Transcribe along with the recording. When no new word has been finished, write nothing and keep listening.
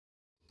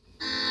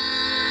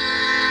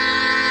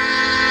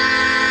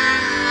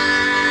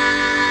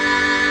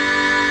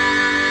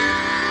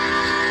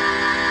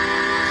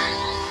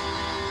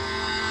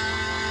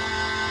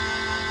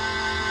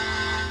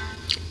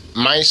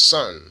My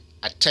son,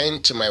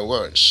 attend to my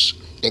words.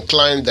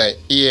 Incline thy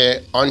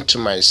ear unto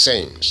my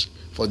sayings.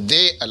 For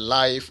they are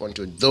life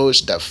unto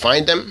those that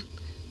find them,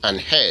 and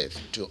health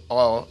to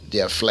all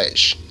their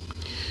flesh.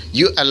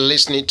 You are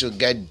listening to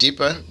Get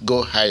Deeper,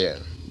 Go Higher,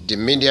 the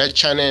media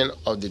channel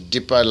of the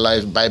Deeper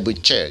Life Bible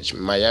Church,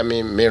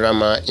 Miami,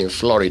 Miramar in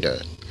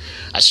Florida.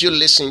 As you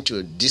listen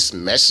to this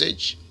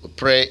message, we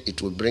pray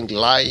it will bring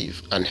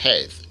life and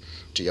health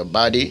to your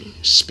body,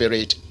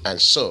 spirit, and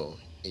soul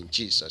in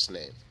Jesus'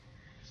 name.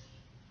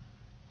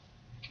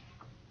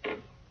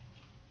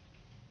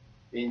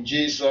 In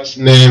Jesus'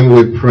 name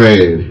we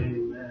pray.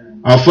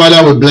 Amen. Our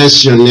Father, we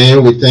bless your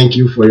name. We thank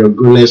you for your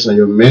goodness and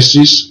your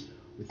mercies.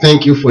 We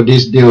thank you for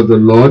this day of the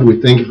Lord.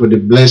 We thank you for the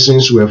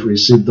blessings we have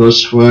received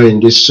thus far in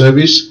this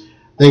service.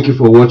 Thank you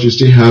for what you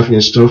still have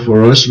in store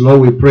for us. Lord,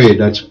 we pray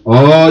that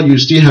all you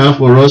still have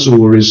for us we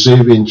will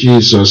receive in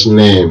Jesus'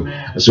 name.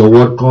 As your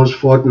word comes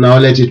forth now,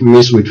 let it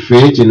mix with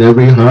faith in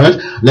every heart.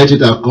 Let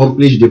it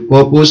accomplish the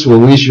purpose for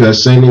which you are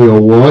sending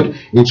your word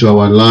into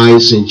our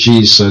lives in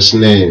Jesus'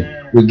 name.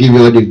 We give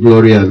you all the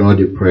glory and all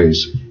the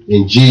praise.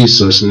 In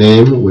Jesus'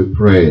 name we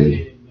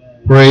pray.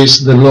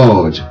 Praise the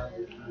Lord.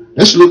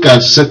 Let's look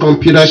at 2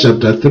 Peter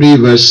chapter 3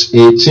 verse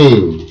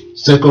 18.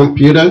 2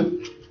 Peter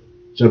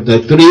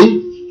chapter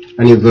 3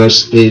 and in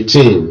verse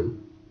 18.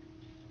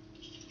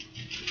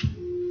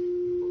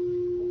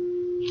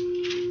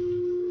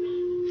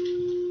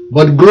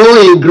 But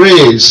grow in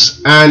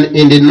grace and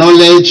in the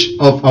knowledge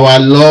of our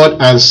Lord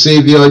and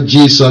Savior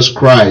Jesus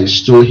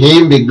Christ. To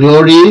him be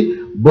glory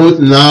both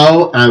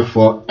now and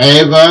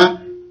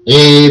forever.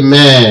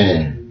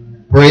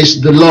 Amen.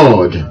 Praise the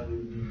Lord.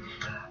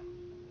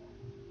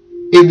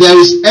 If there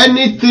is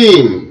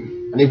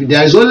anything, and if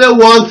there is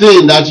only one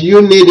thing that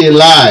you need in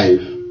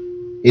life,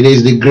 it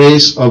is the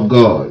grace of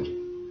God.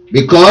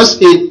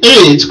 Because in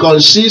it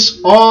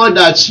consists all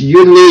that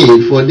you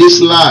need for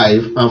this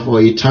life and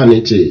for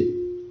eternity.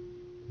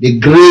 The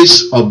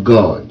grace of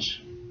God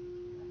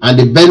and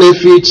the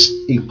benefits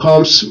it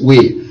comes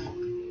with.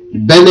 The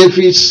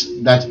benefits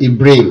that it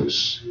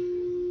brings.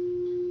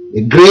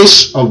 The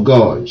grace of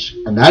God.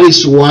 And that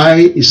is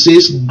why it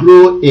says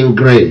grow in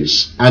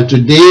grace. And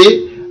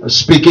today I'm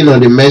speaking on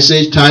the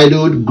message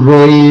titled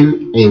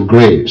Growing in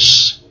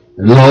Grace.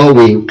 The Lord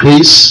will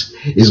increase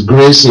his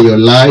grace in your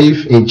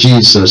life in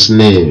Jesus'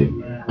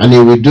 name. And he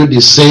will do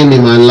the same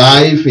in my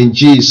life in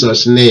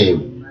Jesus'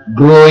 name.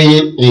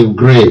 Growing in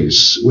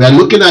grace. We are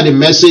looking at the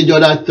message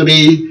under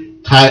three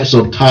types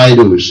of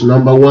titles.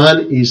 Number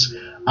one is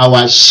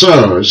our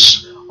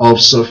source of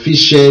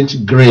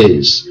sufficient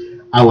grace.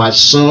 Our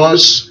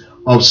source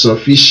of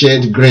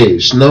sufficient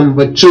grace.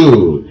 Number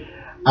two,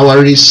 our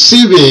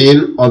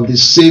receiving of the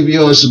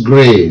Savior's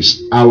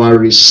grace. Our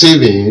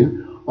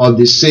receiving of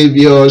the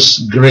Savior's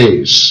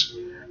grace.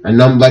 And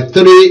number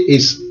three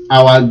is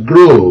our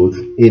growth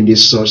in the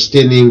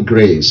sustaining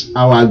grace.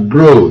 Our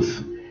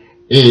growth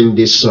in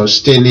the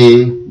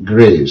sustaining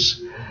grace.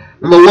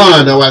 Number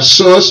one, our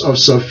source of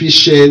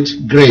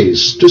sufficient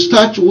grace. To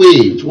start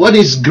with, what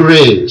is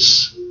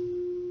grace?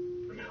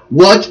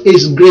 What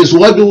is grace?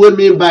 What do we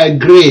mean by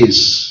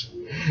grace?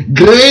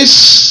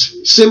 Grace,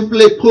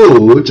 simply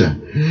put,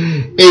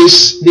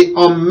 is the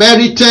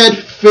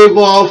unmerited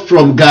favor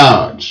from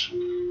God.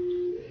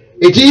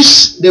 It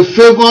is the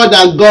favor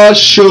that God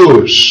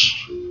shows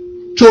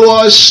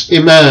towards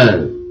a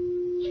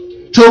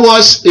man,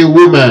 towards a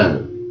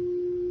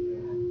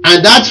woman.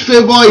 And that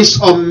favor is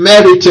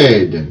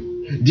unmerited.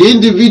 The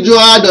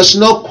individual does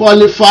not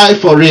qualify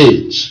for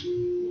it.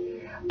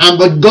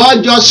 But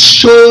God just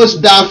shows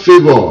that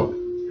favor.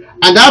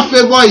 And that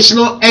favor is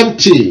not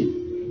empty.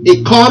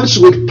 It comes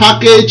with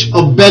package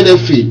of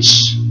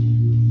benefits.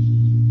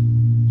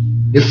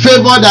 The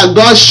favor that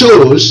God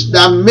shows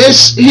that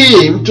makes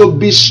him to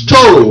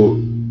bestow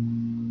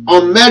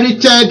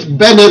unmerited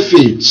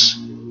benefits,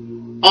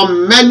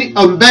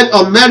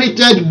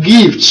 unmerited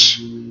gifts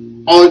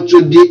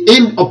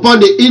upon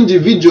the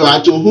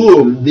individual to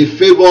whom the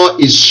favor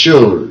is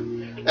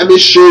shown. Let me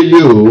show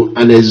you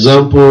an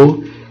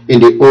example in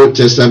the Old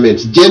Testament.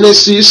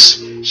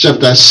 Genesis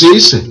chapter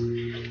 6.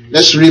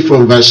 Let's read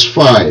from verse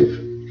 5.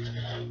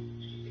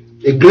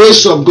 The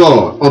grace of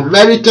God,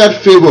 unmerited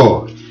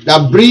favor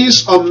that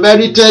brings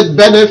unmerited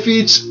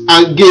benefits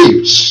and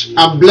gifts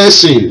and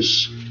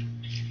blessings.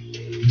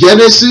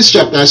 Genesis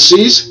chapter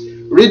 6,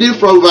 reading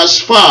from verse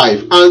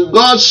 5. And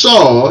God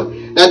saw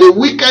that the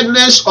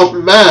wickedness of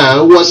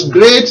man was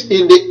great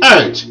in the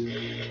earth,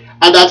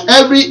 and that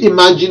every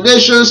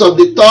imagination of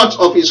the thoughts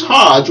of his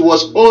heart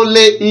was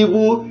only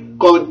evil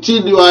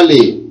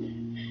continually.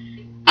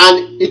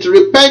 And it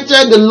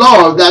repented the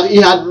Lord that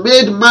he had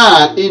made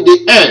man in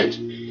the earth,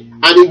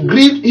 and it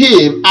grieved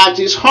him at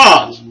his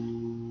heart.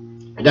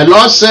 And the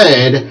Lord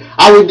said,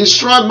 I will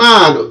destroy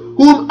man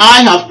whom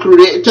I have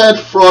created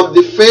from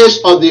the face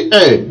of the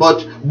earth,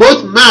 but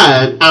both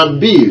man and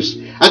beast,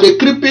 and the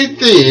creeping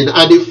thing,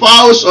 and the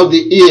fowls of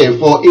the air,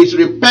 for it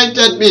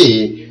repented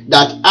me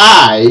that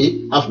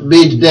I have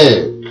made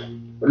them.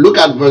 Look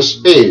at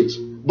verse 8.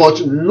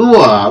 But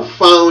Noah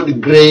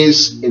found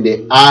grace in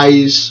the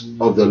eyes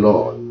of the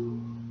Lord.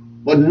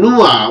 But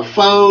Noah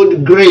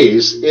found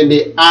grace in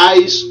the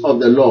eyes of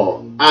the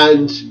Lord.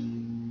 And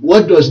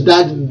what does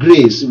that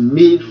grace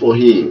mean for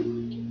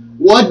him?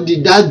 What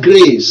did that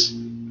grace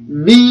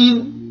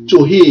mean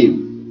to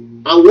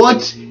him? And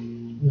what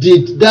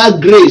did that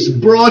grace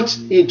brought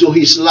into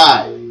his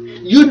life?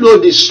 You know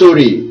the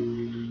story.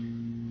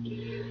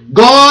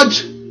 God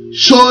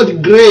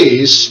showed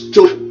grace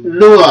to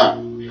Noah,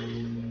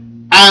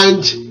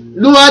 and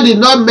Noah did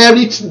not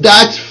merit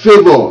that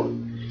favor.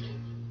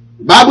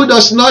 The Bible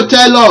does not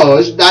tell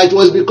us that it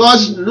was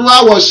because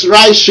Noah was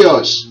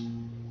righteous.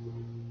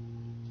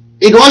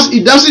 It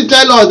doesn't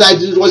tell us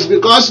that it was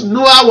because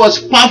Noah was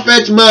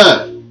perfect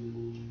man.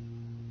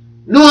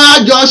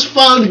 Noah just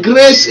found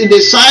grace in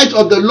the sight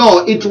of the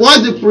Lord. It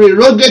was the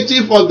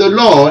prerogative of the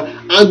Lord,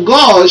 and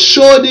God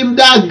showed him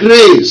that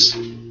grace.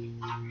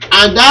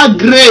 And that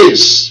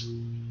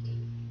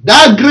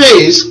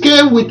grace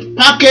came with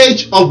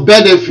package of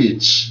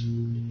benefits,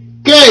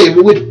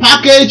 came with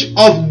package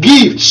of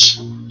gifts.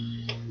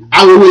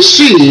 And we will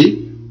see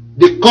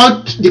the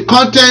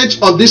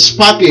content of this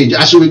package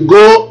as we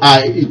go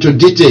into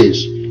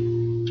details.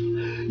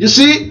 You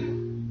see,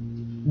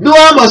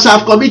 Noah must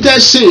have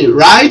committed sin,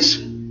 right?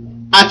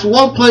 At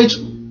one point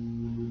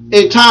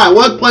in time,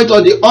 one point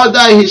or the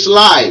other in his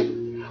life.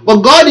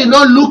 But God did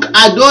not look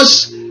at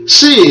those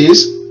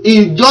sins.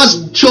 He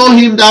just showed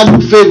him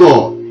that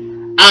favor,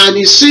 and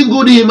he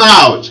singled him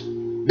out.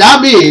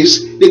 That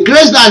means the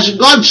grace that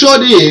God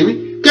showed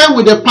him came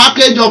with a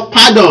package of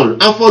pardon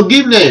and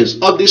forgiveness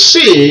of the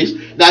sins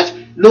that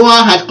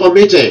Noah had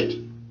committed.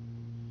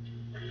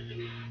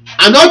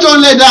 And not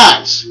only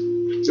that,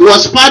 he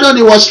was pardoned,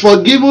 he was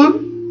forgiven.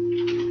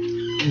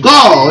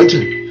 God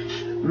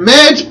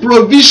made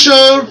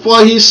provision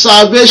for his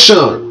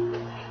salvation.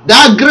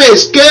 That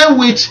grace came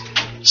with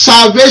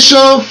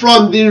salvation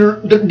from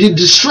the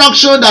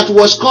destruction that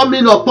was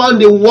coming upon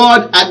the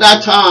world at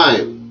that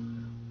time.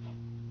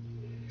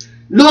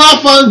 Noah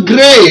found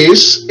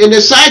grace in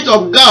the sight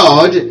of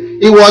God.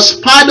 He was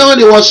pardoned,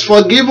 he was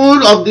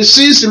forgiven of the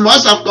sins he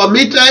must have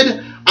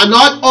committed, and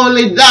not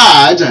only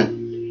that,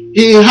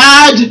 he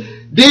had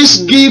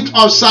this gift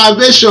of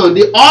salvation.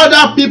 The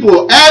other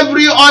people,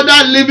 every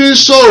other living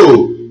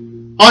soul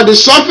on the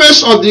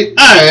surface of the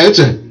earth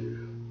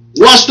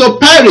was to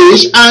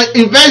perish and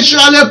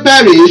eventually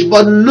perish,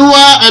 but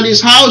Noah and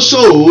his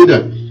household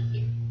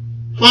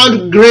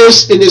found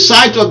grace in the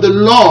sight of the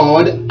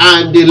Lord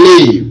and they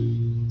lived.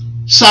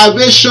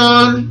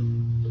 Salvation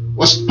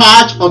was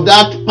part of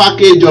that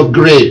package of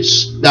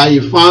grace that he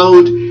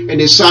found in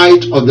the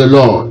sight of the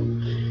Lord.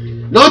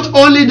 Not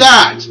only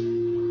that,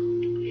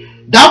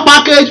 that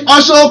package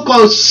also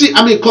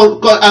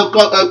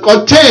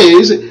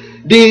contains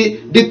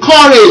the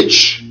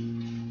courage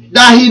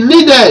that he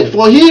needed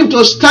for him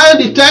to stand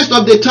the test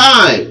of the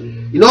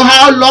time. You know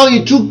how long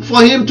it took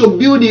for him to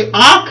build the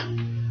ark?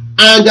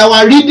 And they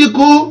were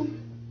ridicule.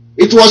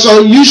 It was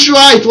unusual.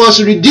 It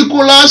was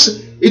ridiculous.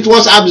 It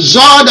was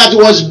absurd that he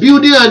was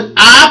building an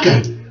ark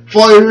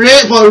for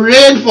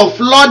rain, for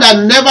flood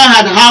that never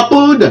had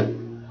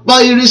happened.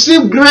 But he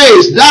received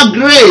grace. That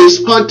grace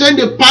contained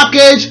the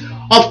package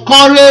of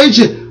courage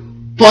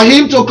for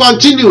him to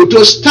continue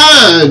to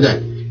stand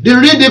the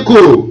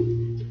ridicule,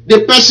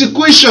 the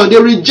persecution, the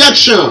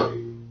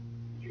rejection.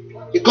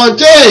 It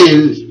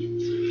contains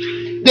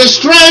the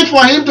strength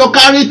for him to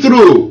carry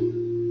through.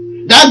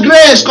 That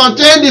grace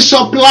contained the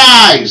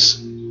supplies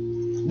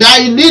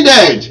that he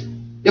needed,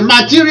 the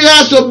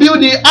materials to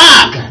build the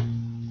ark,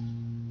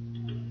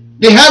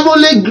 the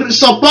heavenly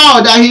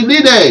support that he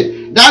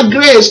needed. That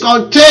grace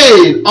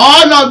contained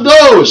all of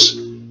those.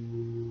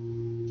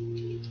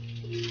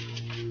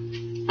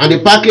 And the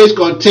package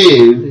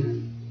contained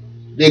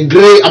the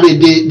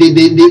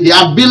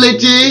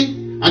ability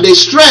and the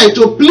strength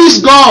to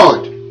please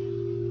God.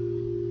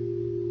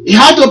 He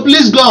had to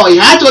please God. He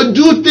had to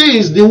do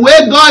things the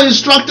way God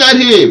instructed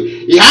him.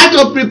 He had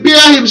to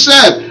prepare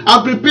himself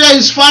and prepare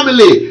his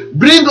family.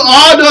 Bring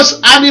all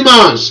those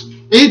animals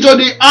into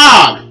the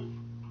ark.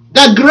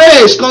 The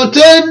grace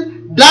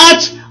contained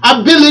that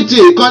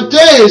ability,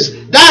 contains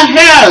that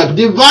help,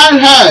 divine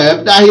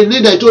help that he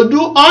needed to do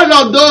all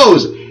of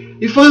those.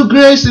 He found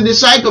grace in the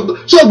sight of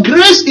God. So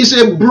grace is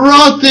a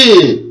broad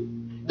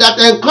thing that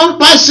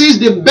encompasses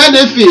the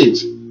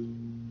benefit.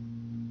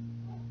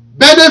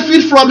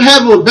 Benefit from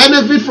heaven,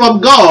 benefit from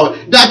God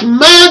that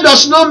man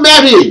does not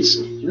merit.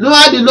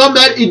 Noah did not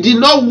merit. He did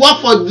not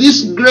work for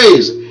this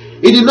grace.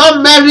 He did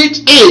not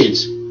merit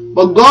it.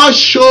 But God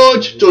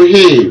showed to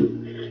him.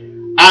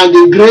 And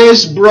the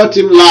grace brought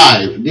him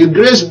life. The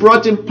grace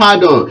brought him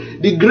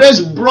pardon. The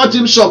grace brought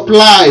him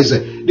supplies.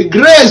 The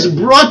grace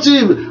brought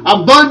him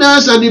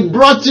abundance, and it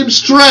brought him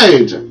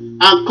strength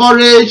and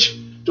courage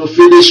to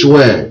finish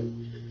well.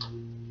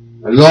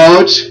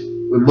 Lord,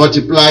 we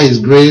multiply his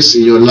grace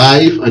in your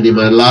life and in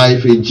my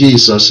life in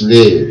Jesus'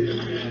 name.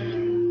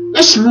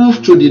 Let's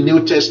move to the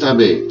New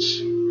Testament.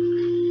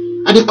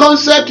 And the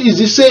concept is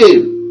the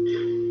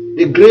same.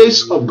 The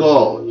grace of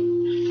God.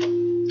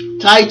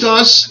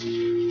 Titus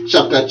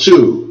chapter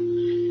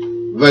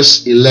 2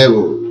 verse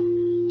 11.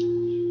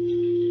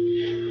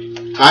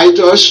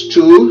 Titus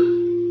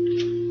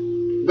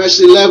 2, verse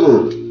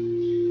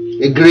 11.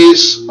 The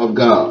grace of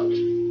God.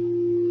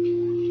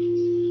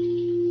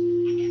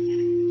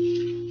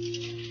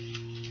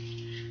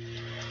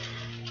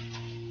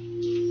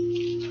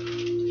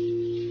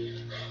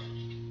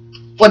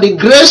 For the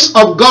grace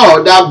of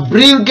God that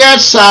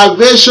bringeth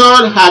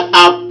salvation hath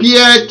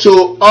appeared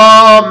to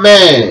all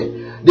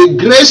men. The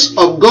grace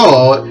of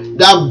God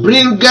that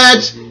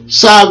bringeth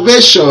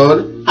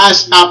salvation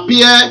has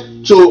appeared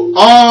to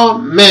all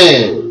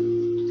men.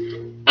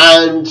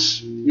 And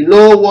you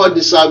know what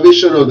the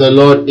salvation of the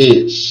Lord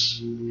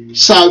is?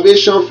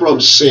 Salvation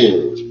from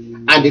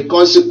sin and the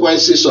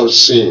consequences of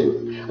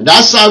sin.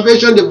 That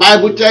salvation, the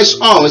Bible tells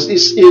us,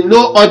 is in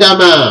no other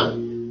man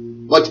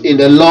but in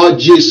the Lord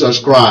Jesus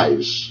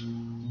Christ.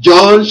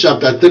 John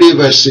chapter 3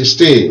 verse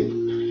 16.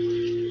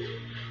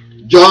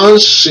 John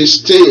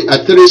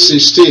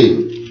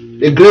 3:16.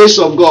 The grace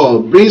of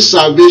God brings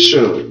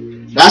salvation.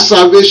 That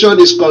salvation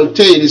is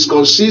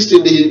consists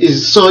in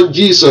His Son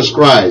Jesus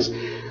Christ.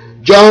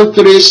 John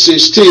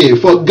 3:16.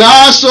 For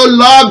God so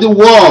loved the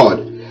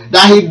world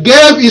that He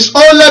gave His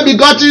only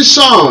begotten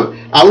Son,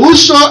 and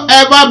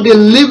whosoever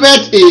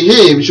believeth in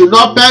Him should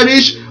not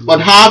perish but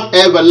have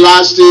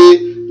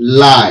everlasting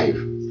life.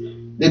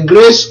 The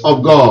grace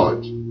of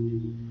God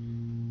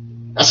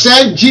that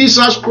sent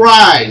Jesus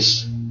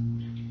Christ,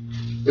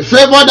 the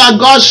favor that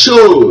God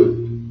showed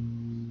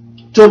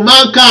to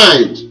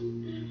mankind,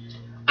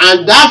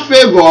 and that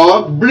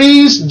favor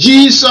brings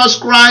Jesus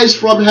Christ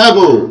from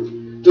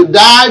heaven to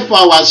die for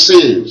our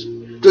sins,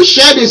 to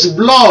shed His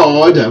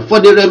blood for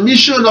the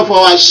remission of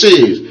our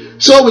sins,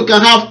 so we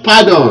can have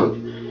pardon.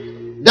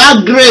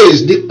 That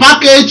grace, the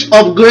package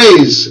of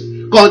grace,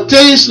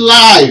 contains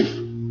life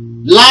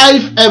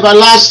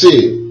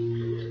everlasting.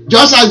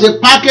 Just as the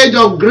package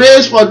of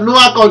grace for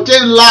Noah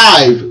contained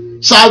life,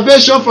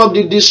 salvation from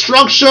the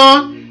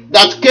destruction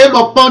that came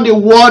upon the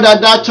world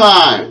at that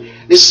time,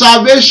 the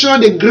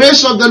salvation, the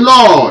grace of the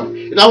Lord,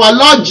 in our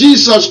Lord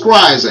Jesus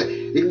Christ,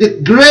 the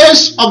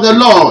grace of the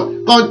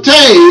Lord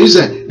contains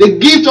the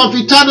gift of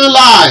eternal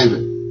life,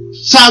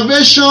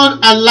 salvation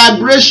and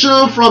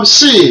liberation from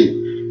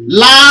sin,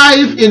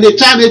 life in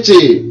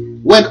eternity.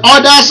 When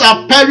others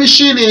are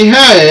perishing in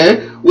hell,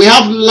 we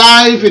have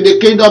life in the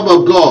kingdom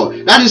of God.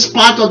 That is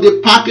part of the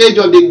package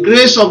of the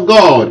grace of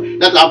God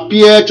that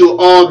appeared to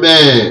all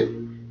men.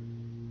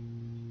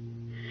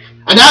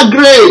 And that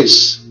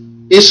grace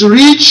is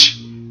rich,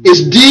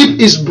 is deep,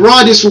 is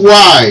broad, is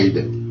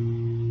wide.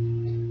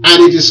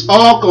 And it is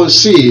all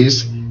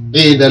consists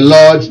in the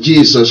Lord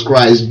Jesus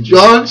Christ.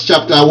 John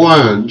chapter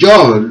 1.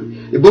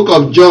 John, the book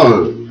of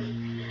John.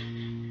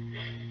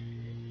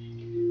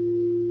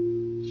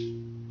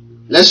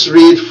 Let's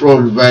read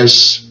from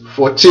verse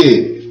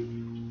 14.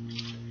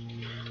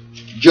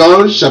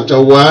 John chapter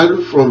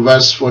 1 from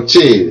verse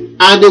 14.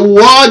 And the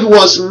Word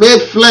was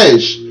made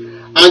flesh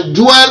and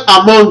dwelt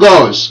among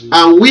us,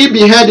 and we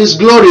beheld His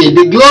glory,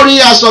 the glory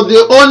as of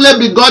the only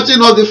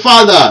begotten of the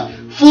Father,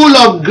 full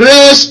of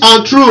grace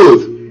and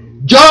truth.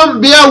 John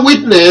bare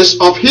witness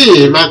of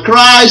Him and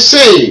cried,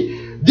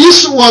 saying,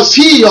 This was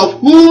He of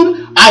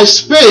whom I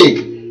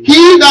spake.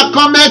 He that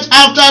cometh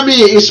after me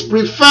is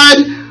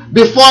preferred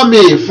before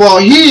me, for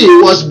He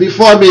was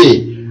before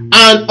me.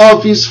 And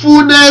of His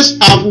fullness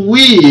have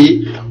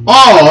we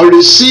all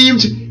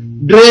received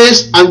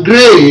grace and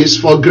grace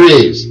for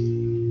grace.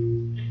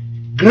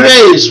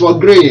 Grace for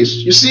grace.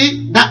 You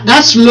see,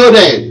 that's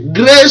loaded.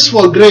 Grace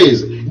for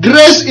grace.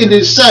 Grace in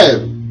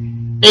itself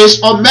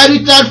is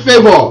unmerited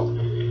favor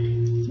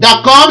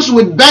that comes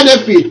with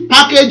benefit,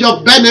 package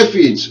of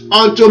benefits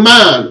unto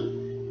man.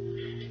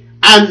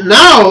 And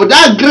now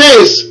that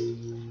grace,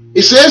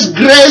 it says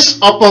grace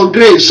upon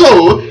grace.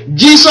 So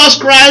Jesus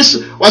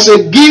Christ was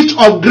a gift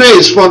of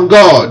grace from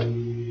God.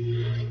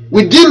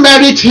 We didn't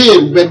merit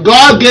Him, but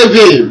God gave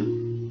Him.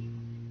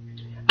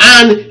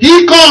 And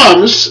He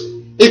comes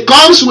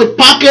with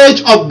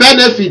package of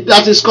benefit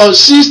that is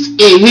consist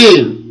in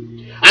Him.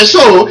 And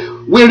so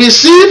we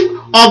receive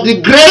of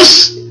the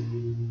grace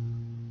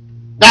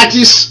that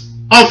is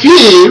of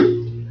Him,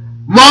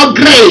 more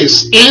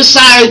grace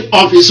inside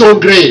of His own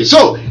grace.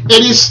 So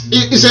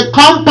it is a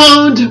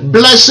compound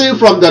blessing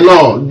from the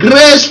Lord.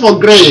 Grace for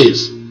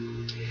grace.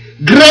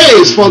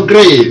 Grace for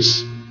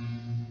grace.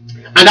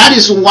 And that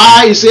is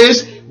why He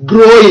says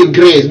grow in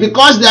grace,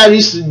 because there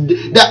is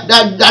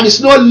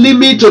no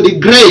limit to the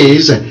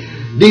grace,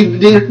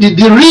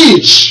 the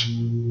reach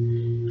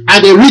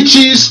and the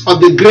riches of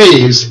the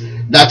grace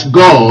that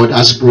God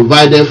has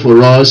provided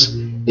for us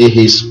in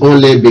His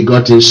only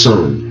begotten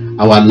Son,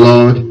 our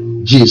Lord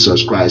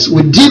Jesus Christ.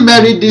 We didn't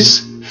merit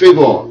this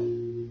favor.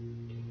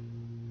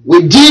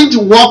 We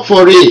didn't work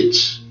for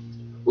it.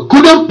 We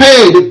couldn't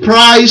pay the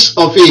price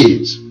of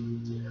it.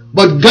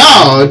 But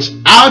God,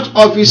 out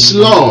of His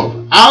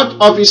love, out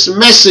of His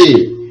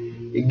mercy,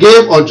 He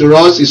gave unto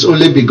us His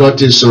only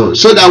begotten Son,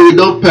 so that we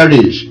don't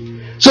perish,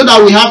 so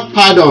that we have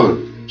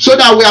pardon, so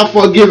that we are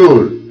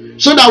forgiven,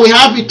 so that we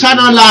have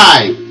eternal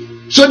life,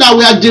 so that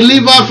we are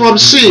delivered from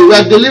sin, we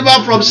are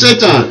delivered from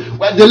Satan,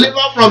 we are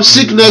delivered from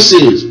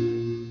sicknesses.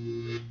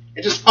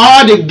 It is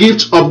all the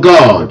gift of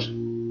God.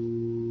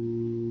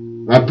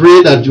 I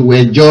pray that you will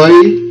enjoy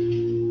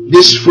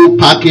this full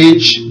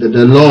package that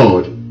the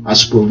Lord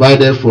has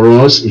provided for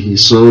us in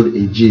His Son,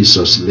 in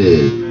Jesus'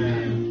 name.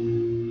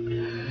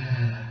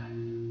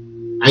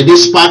 And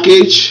this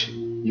package,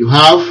 you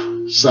have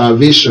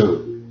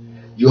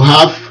salvation. You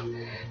have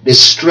the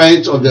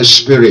strength of the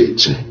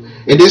Spirit.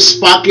 In this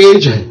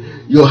package,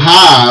 you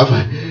have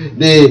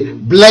the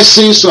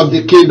blessings of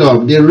the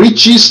kingdom, the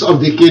riches of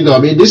the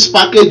kingdom. In this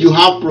package, you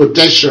have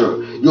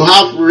protection, you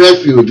have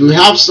refuge, you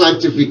have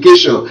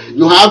sanctification,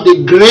 you have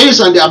the grace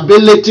and the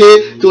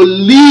ability to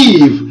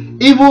live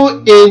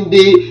even in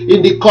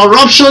the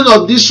corruption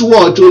of this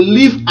world, to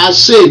live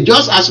as saved,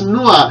 just as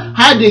Noah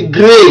had the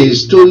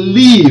grace to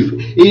live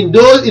in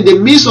the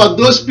midst of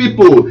those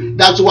people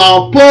that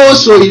were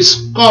opposed to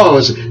his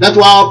cause, that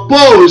were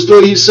opposed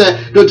to his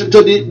to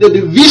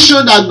the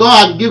vision that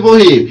God had given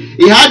him.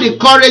 He had the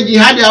courage, he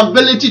had the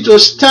ability to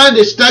stand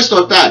the test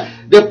of time.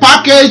 The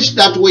package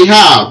that we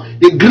have,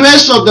 the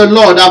grace of the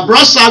Lord that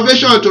brought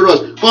salvation to us,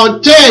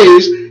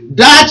 contains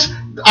that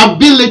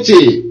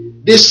ability,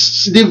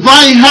 this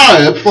divine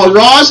help for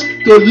us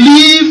to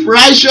live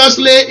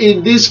righteously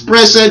in this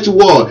present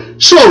world.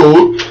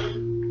 So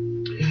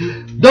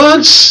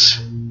don't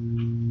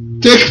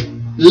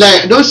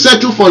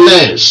settle for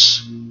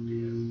less.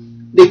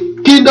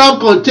 The kingdom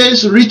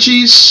contains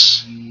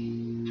riches,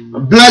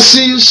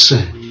 blessings,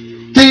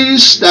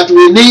 things that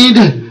we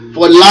need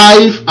for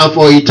life and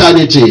for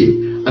eternity.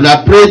 And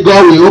I pray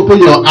God will open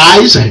your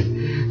eyes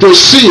to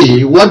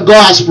see what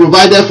God has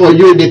provided for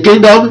you in the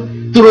kingdom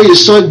through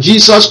His Son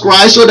Jesus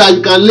Christ, so that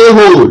you can lay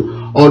hold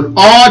on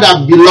all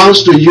that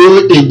belongs to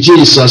you in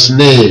Jesus'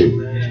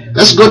 name.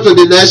 Let's go to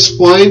the next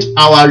point,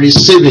 our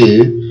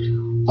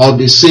receiving of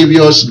the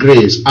Savior's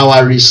grace.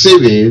 Our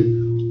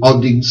receiving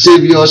of the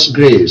Savior's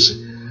grace.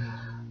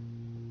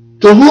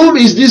 To whom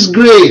is this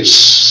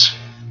grace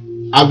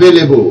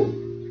available?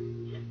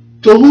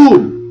 To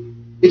whom?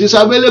 It is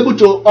available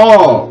to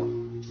all.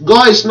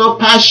 God is not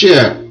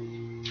partial.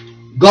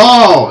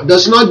 God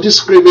does not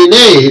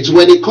discriminate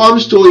when it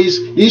comes to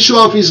the issue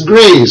of His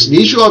grace,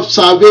 the issue of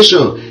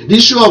salvation, the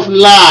issue of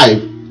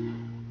life.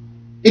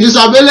 It is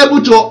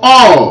available to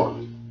all,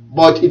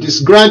 but it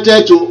is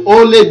granted to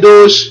only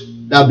those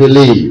that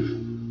believe.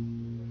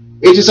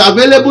 It is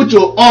available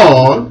to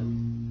all,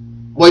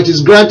 but it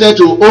is granted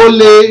to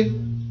only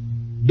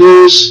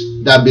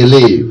those that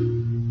believe.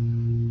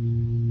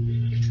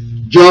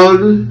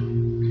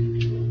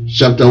 John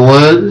chapter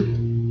 1.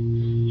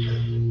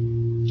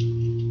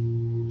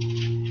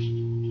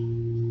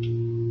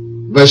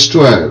 Verse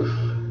 12.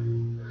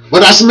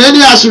 But as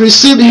many as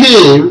received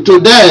Him, to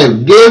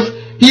them gave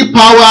He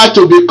power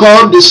to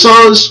become the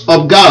sons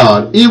of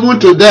God, even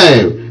to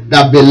them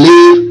that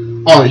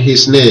believe on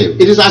His name.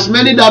 It is as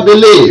many that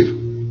believe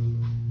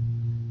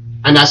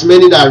and as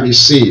many that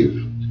receive.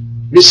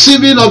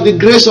 Receiving of the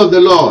grace of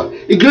the Lord.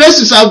 The grace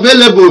is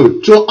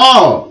available to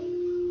all,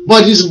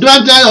 but it is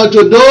granted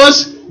unto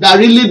those that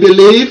really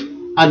believe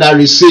and that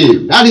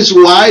receive. That is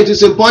why it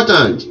is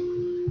important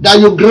that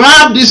you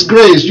grab this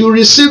grace, you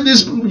receive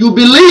this, you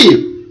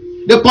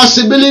believe the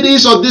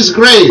possibilities of this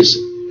grace.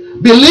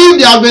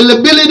 Believe the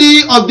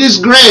availability of this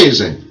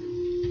grace.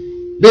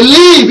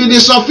 Believe in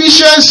the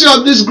sufficiency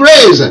of this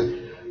grace.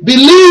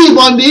 Believe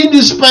on the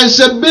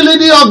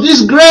indispensability of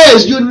this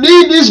grace. You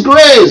need this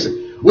grace.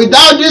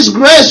 Without this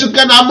grace, you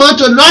can amount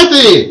to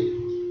nothing.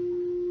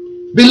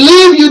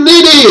 Believe you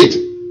need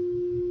it,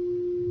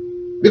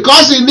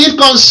 because in it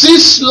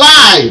consists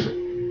life.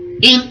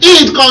 In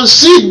it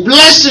consists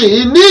blessing.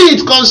 In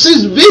it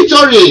consists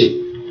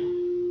victory.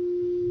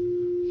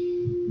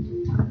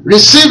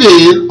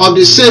 Receiving of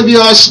the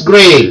Savior's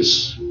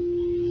grace.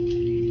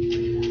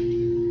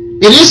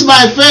 It is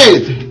by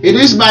faith. It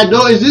is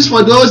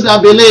for those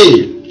that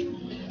believe.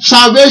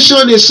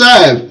 Salvation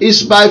itself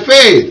is by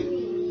faith.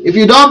 If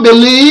you don't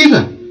believe,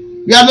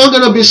 you are not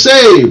going to be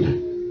saved.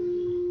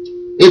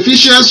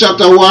 Ephesians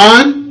chapter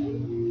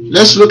 1.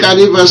 Let's look at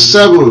it, verse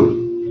 7.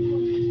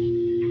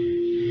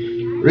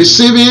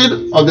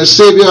 Receiving of the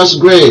Savior's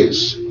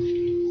grace.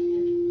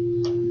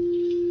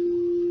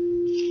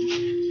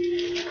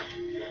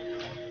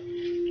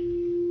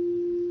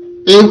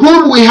 In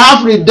whom we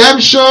have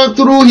redemption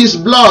through His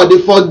blood, the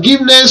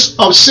forgiveness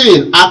of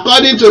sin,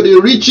 according to the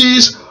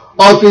riches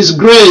of His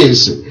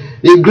grace.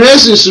 The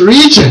grace is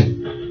rich,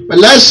 but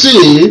let's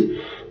see,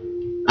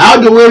 how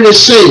do we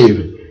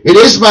receive? It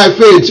is by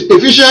faith.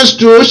 Ephesians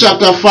 2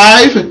 chapter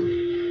 5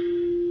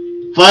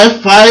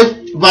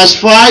 verse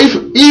 5,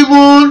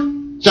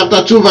 even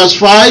chapter 2 verse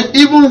 5,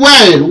 even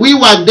when we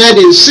were dead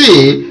in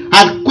sin,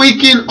 had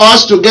quickened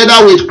us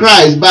together with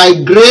Christ. By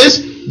grace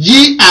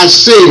ye are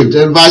saved.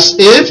 And verse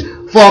 8,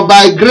 for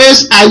by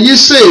grace are ye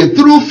saved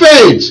through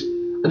faith,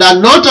 that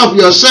not of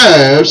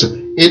yourselves,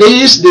 it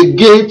is the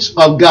gift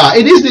of God.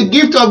 It is the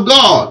gift of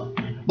God,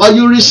 but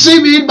you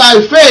receive it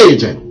by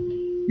faith.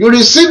 You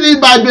receive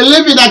it by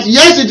believing that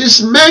yes, it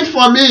is meant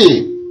for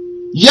me.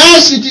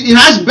 Yes, it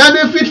has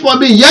benefit for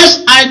me.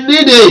 Yes, I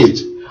need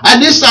it. I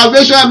need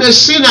salvation. I'm a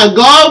sinner.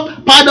 God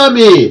pardon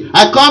me.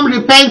 I come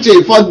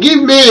repenting.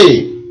 Forgive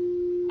me.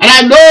 And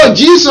I know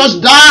Jesus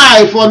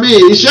died for me.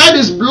 He shed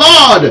his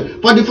blood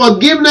for the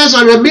forgiveness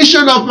and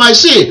remission of my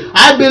sin.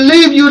 I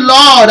believe you,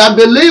 Lord. I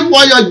believe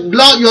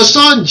what your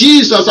son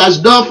Jesus has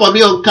done for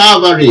me on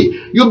Calvary.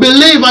 You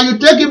believe and you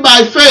take it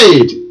by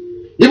faith.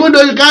 Even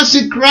though you can't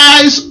see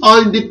Christ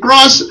on the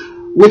cross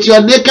with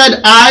your naked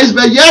eyes,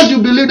 but yes,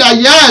 you believe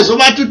that yes,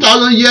 over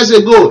 2,000 years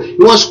ago,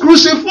 he was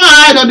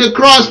crucified on the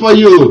cross for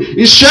you.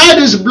 He shed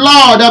his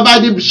blood, and by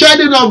the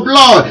shedding of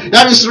blood,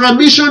 there is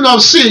remission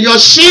of sin. Your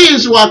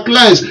sins were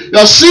cleansed.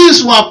 Your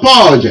sins were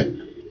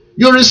purged.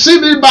 You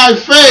receive it by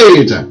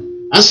faith,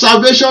 and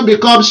salvation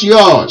becomes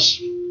yours.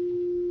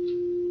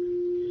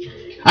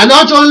 And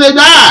not only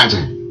that,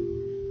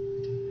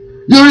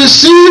 you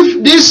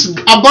receive this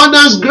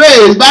abundance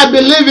grace by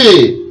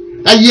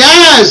believing that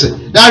yes,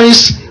 there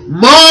is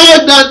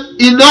more than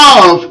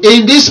enough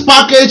in this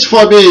package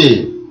for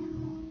me.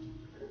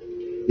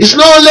 It's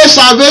not only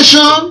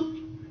salvation,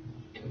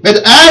 but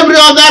every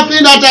other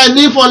thing that I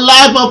need for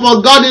life and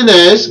for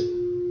godliness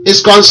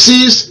is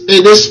consists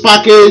in this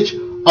package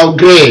of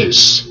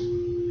grace.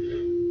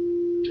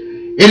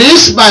 It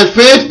is by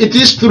faith, it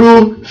is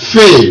through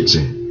faith.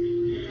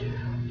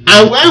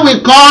 And when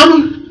we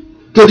come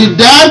to the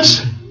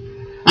depth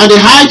and the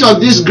height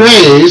of this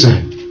grace,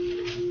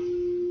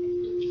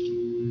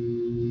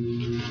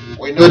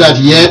 we know that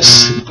yet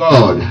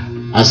God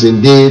has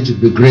indeed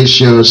been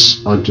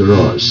gracious unto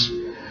us,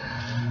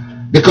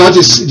 because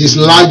it is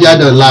larger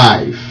than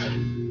life.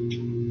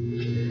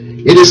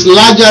 It is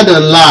larger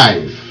than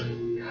life,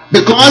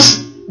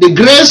 because the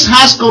grace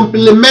has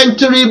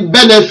complementary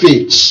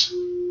benefits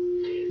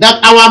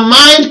that our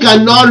mind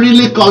cannot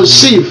really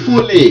conceive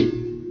fully.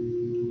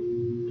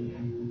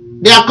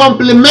 They are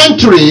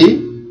complementary,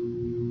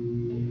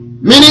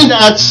 meaning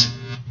that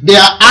they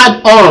are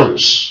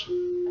add-ons.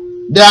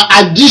 They are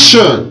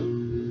addition.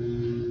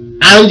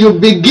 And you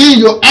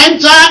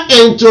enter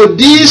into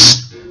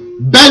these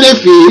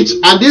benefits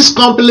and these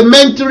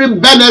complementary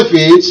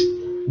benefits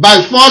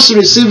by first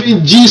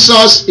receiving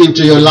Jesus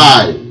into your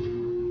life.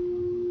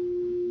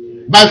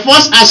 By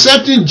first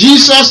accepting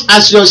Jesus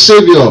as your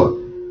Savior,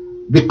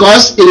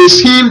 because it is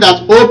Him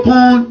that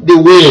opened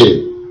the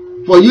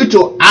way for you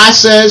to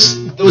access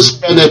those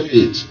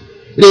benefits.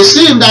 It is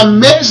Him that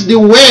makes the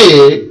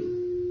way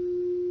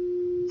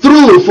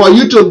through for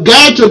you to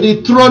get to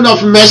the throne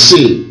of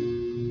mercy,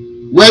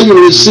 where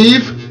you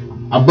receive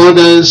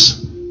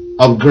abundance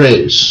of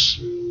grace.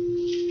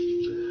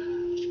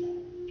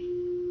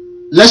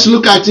 Let's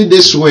look at it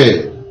this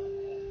way.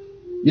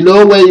 You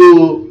know, when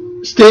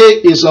you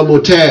stay in some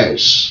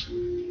hotels,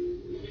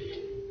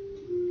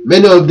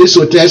 many of these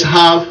hotels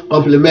have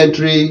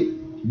complimentary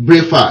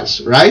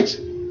breakfast, right?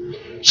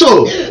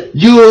 So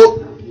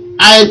you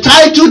are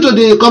entitled to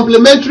the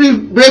complimentary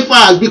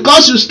breakfast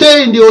because you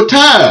stay in the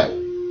hotel.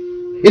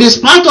 It is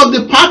part of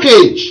the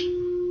package.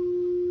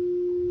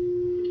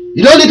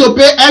 You don't need to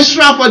pay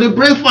extra for the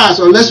breakfast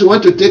unless you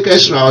want to take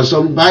extra or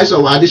buy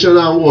some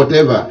additional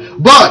whatever.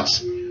 But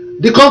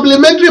the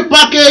complimentary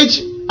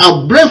package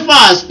of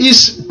breakfast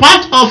is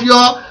part of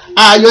your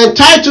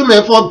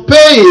entitlement for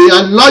paying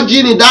and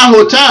lodging in that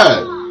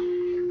hotel.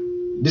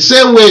 The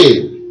same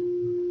way,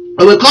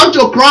 when we come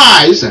to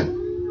Christ,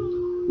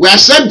 we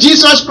accept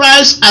Jesus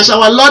Christ as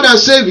our Lord and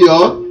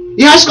Savior.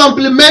 He has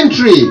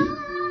complimentary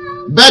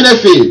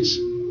benefits.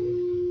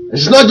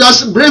 It's not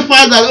just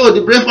breakfast that, oh,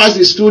 the breakfast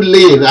is too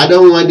lean, I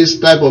don't want this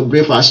type of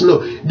breakfast. No,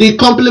 the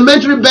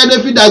complimentary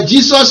benefit that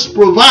Jesus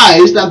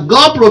provides, that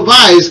God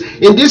provides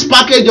in this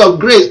package of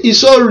grace is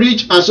so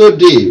rich and so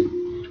deep.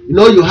 You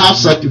know, you have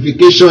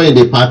sanctification in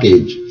the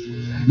package.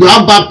 You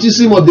have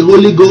baptism of the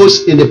Holy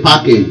Ghost in the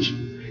package.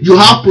 You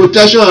have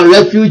protection and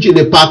refuge in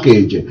the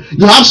package.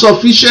 You have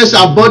sufficient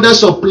abundant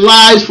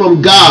supplies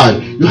from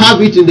God. You have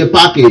it in the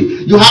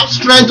package. You have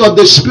strength of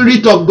the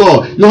Spirit of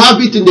God. You have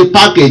it in the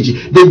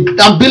package. The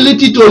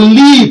ability to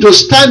live, to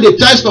stand the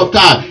test of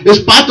time is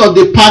part of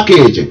the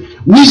package.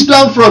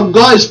 Wisdom from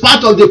God is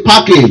part of the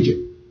package.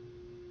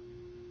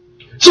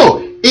 So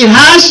it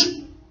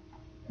has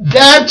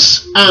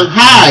depths and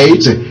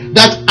height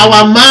that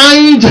our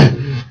mind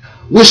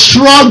will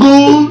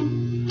struggle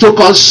to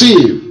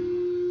conceive.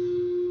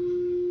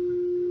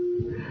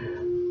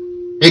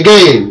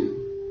 Again,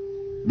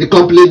 the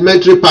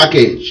complimentary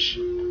package,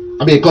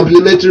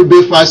 complimentary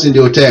breakfast in the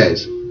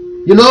hotels.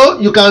 You know,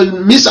 you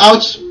can miss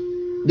out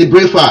the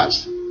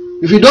breakfast.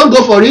 If you don't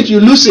go for it, you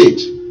lose it.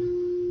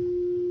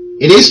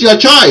 It is your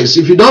choice.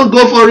 If you don't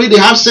go for it, they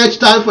have set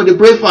time for the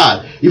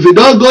breakfast. If you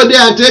don't go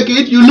there and take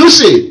it, you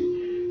lose it.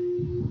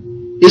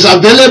 It's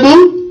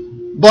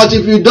available, but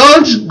if you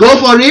don't go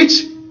for it,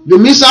 you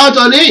miss out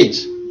on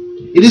it.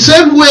 In the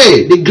same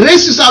way, the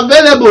grace is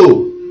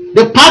available.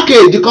 The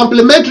package, the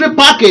complimentary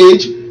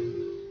package,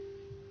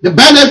 the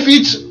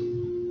benefits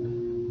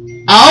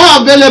are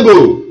all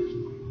available.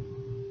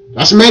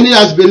 As many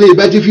as believe.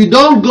 But if you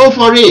don't go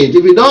for it,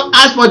 if you don't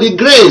ask for the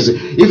grace,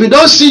 if you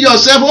don't see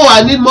yourself, oh,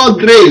 I need more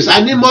grace.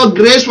 I need more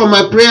grace for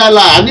my prayer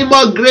life. I need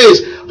more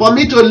grace for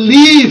me to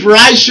live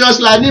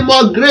righteously. I need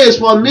more grace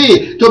for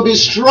me to be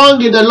strong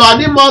in the Lord.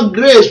 I need more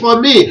grace for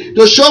me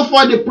to show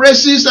forth the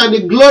praises and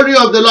the glory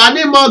of the Lord. I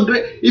need more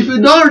grace. If you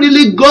don't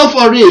really go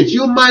for it,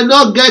 you might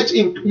not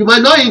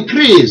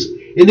increase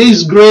in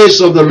this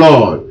grace of the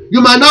Lord. You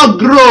might not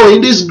grow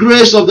in this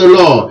grace of the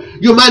Lord.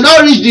 You might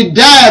not reach the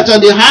depth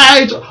and the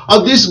height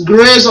of this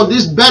grace, of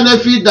this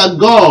benefit that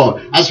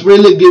God has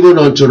really given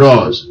unto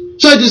us.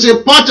 So it is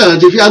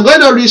important, if you are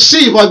going to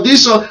receive of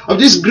this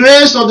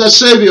grace of the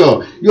Savior,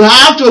 you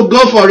have to go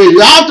for it.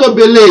 You have to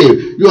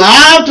believe. You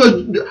have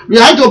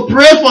to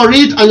pray for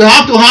it, and you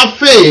have to have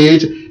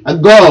faith,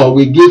 and God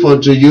will give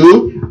unto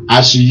you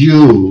as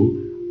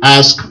you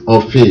ask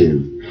of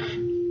Him.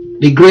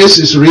 The grace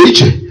is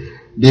rich.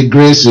 The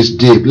grace is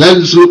deep.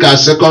 Let's look at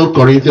 2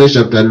 Corinthians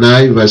chapter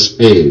 9, verse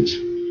 8.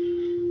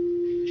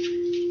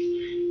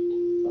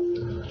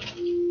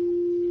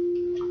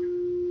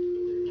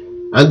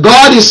 And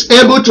God is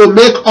able to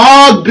make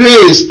all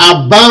grace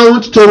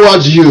abound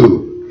towards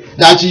you,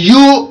 that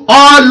you,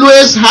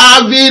 always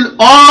having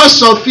all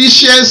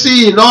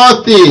sufficiency in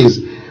all things,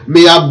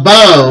 may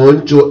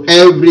abound to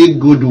every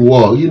good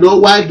work. You know,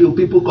 why do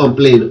people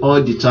complain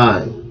all the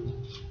time?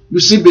 You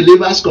see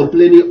believers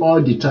complaining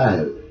all the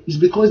time. It's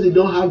because they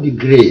don't have the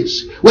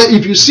grace. Well,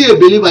 if you see a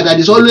believer that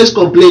is always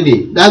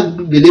complaining, that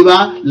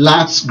believer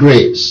lacks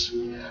grace.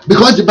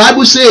 Because the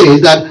Bible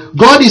says that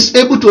God is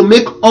able to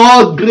make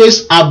all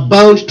grace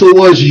abound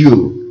towards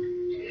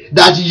you,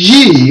 that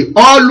ye,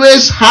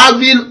 always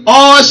having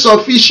all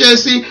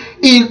sufficiency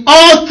in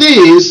all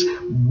things,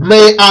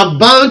 may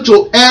abound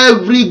to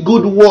every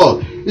good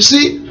work. You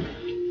see,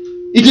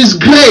 it is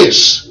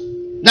grace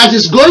that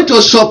is going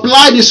to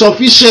supply the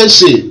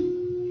sufficiency.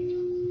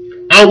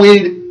 And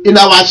in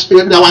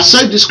our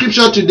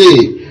self-description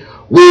today,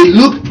 we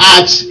look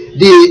at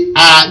the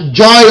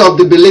joy of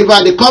the believer,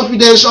 the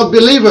confidence of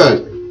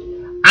believers.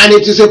 And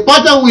it is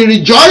important we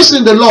rejoice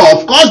in the Lord.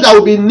 Of course, there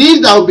will be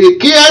needs, there will be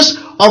cares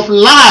of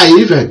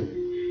life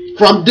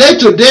from day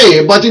to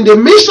day. But in the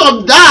midst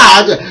of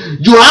that,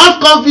 you have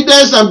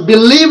confidence and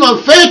believe and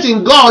faith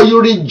in God.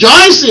 You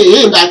rejoice in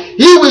Him that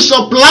He will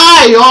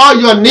supply all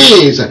your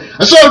needs.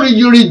 And so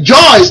you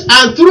rejoice.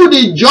 And through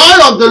the joy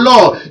of the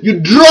Lord, you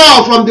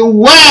draw from the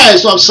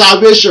wells of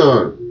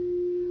salvation,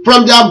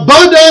 from the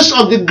abundance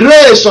of the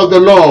grace of the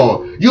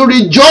Lord. You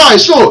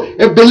rejoice. So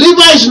a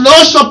believer is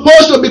not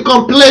supposed to be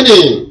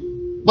complaining,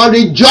 but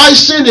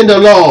rejoicing in the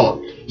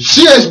Lord.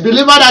 See a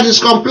believer that is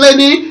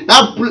complaining,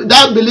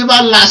 that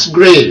believer lacks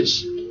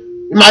grace.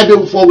 It might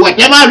be for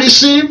whatever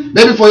reason,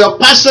 maybe for your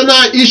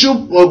personal issue,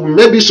 or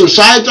maybe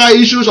societal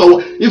issues,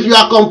 or if you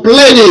are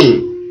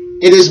complaining,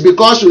 it is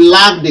because you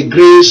lack the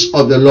grace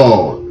of the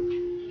Lord.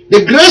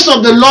 The grace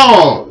of the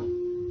Lord,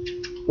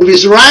 if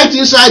it's right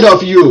inside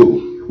of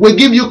you, will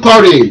give you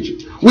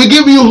courage, will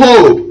give you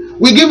hope,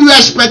 will give you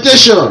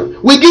expectation,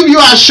 will give you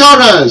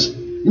assurance.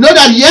 You know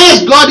that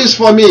yes, God is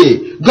for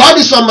me. God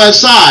is on my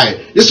side.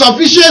 The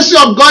sufficiency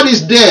of God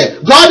is there.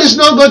 God is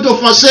not going to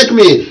forsake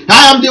me.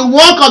 I am the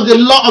work of the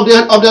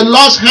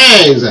Lord's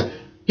hands.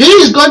 He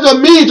is going to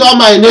meet all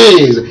my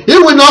needs. He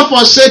will not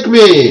forsake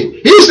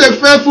me. He is a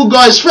faithful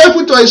God. He is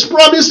faithful to His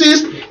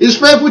promises. He is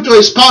faithful to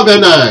His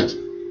covenant.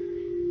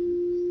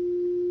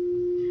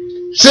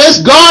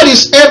 Says God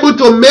is able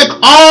to make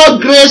all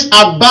grace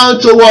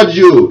abound toward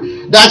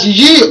you, that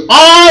ye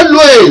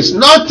always,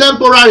 not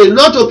temporarily,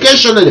 not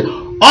occasionally,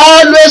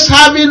 always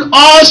having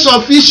all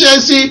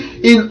sufficiency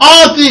in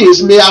all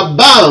things, may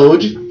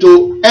abound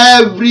to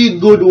every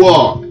good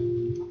work.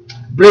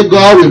 Pray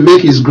God will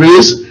make His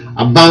grace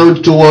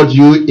abound toward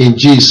you in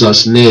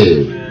Jesus'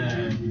 name.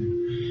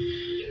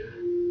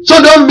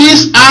 So don't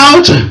miss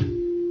out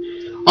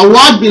on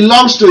what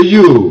belongs to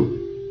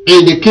you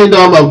in the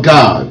kingdom of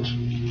God.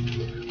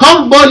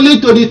 Come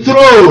boldly to the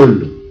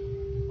throne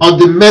of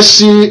the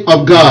mercy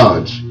of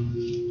God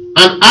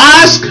and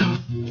ask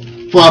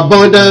for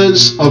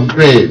abundance of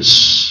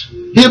grace.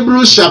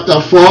 Hebrews chapter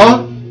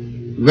 4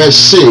 verse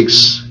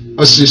 6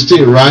 or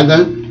 16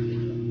 rather.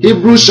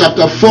 Hebrews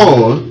chapter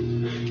 4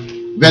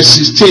 verse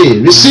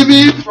 16.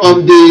 Receiving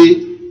from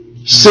the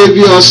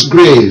Savior's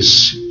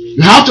grace.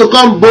 You have to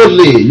come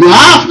boldly. You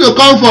have to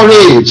come for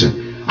it.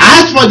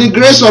 Ask for the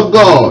grace of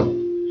God.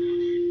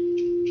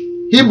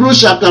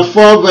 Hebrews chapter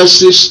 4 verse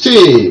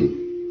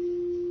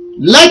 16.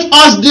 Let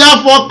us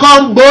therefore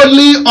come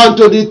boldly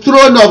unto the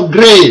throne of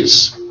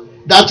grace,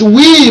 that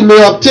we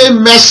may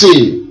obtain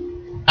mercy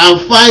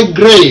and find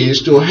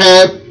grace to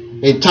help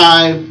in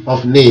time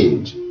of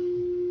need.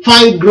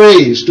 Find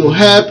grace to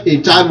help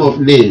in time of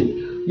need.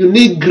 You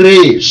need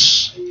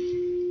grace.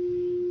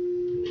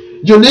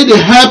 You need the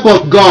help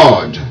of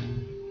God.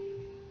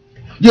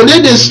 You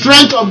need the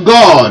strength of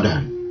God.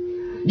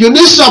 You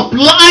need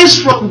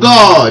supplies from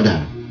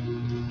God.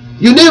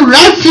 You need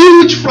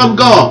refuge from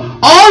God.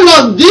 All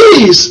of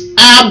these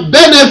are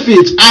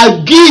benefits, are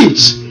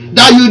gifts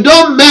that you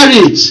don't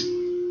merit.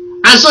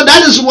 And so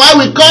that is why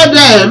we call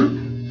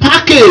them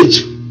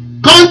package.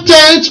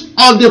 Content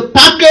of the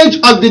package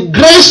of the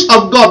grace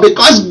of God.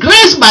 Because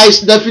grace by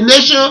its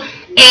definition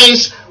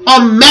is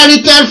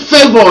unmerited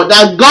favor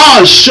that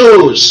God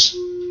shows.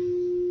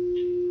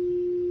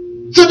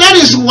 So that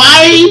is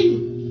why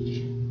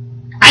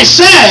I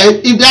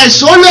said, if there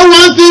is only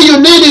one thing you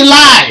need in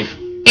life,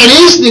 it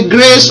is the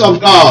grace of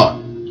God.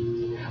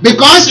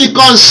 Because it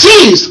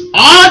consists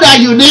all that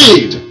you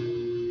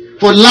need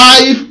for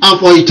life and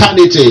for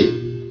eternity.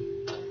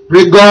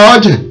 Pray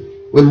God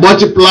will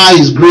multiply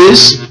His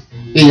grace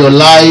in your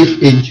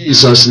life in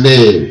Jesus'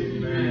 name.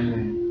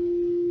 Amen.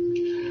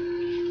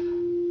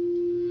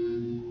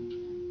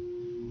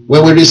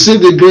 When we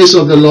receive the grace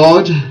of the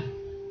Lord,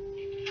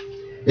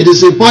 it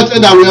is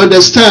important that we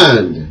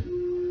understand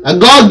that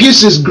God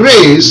gives His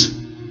grace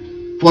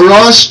for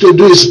us to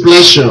do His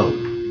pleasure,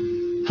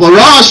 for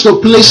us to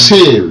please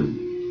Him,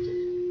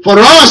 for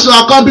us to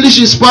accomplish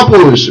His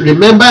purpose.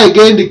 Remember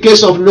again the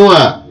case of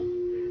Noah.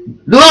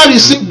 Noah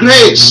received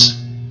grace.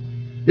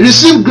 He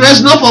received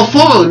grace not for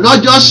fun,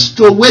 not just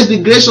to waste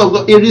the grace of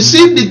God. He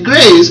received the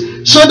grace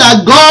so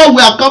that God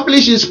will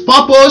accomplish His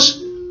purpose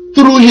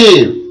through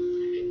him.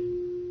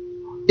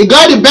 He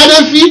got the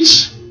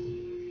benefits.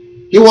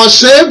 He was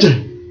saved.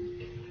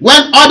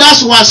 When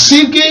others were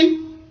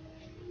sinking,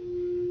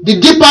 the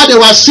deeper they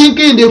were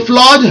sinking in the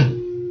flood,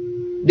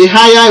 the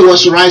higher it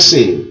was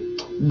rising.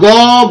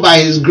 God, by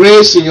His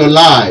grace in your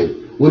life,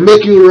 will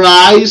make you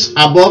rise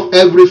above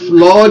every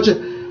flood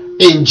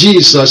in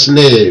Jesus'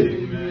 name.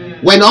 Amen.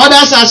 When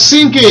others are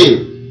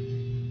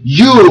sinking,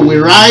 you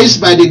will rise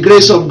by the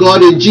grace of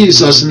God in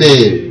Jesus'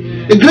 name.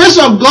 Amen. The grace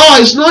of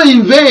God is not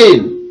in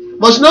vain,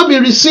 must not be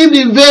received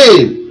in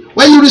vain.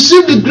 When you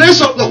receive the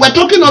grace of God, we're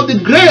talking of the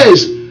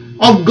grace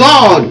of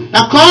God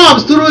that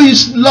comes through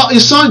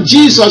His Son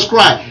Jesus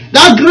Christ.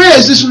 That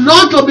grace is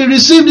not to be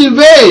received in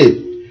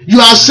vain. You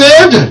are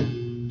saved.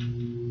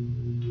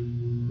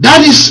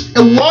 That is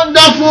a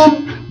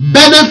wonderful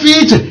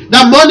benefit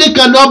that money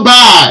cannot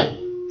buy.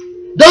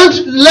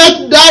 Don't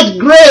let that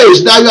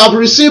grace that you have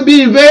received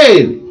be in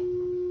vain.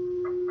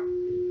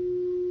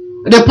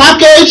 The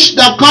package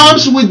that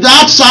comes with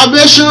that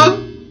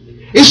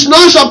salvation is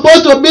not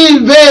supposed to be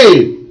in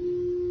vain.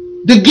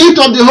 The gift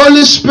of the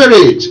Holy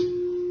Spirit,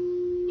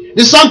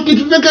 the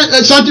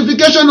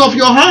sanctification of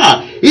your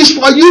heart, is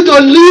for you to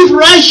live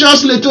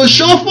righteously, to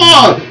show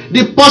forth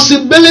the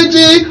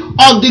possibility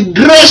of the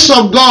grace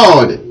of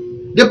God,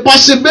 the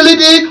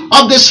possibility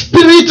of the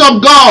Spirit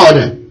of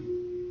God,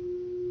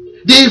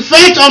 the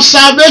effect of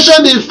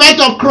salvation, the effect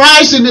of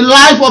Christ in the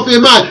life of a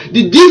man,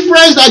 the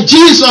difference that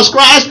Jesus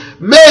Christ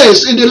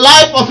makes in the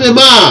life of a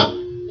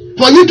man,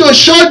 for you to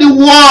show the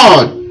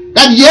world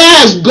that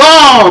yes,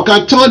 God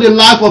can turn the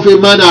life of a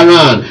man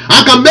around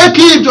and can make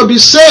him to be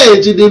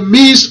saved in the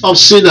midst of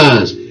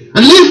sinners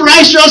and live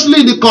righteously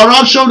in the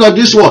corruption of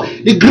this world.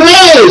 The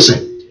grace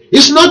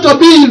is not to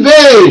be in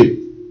vain.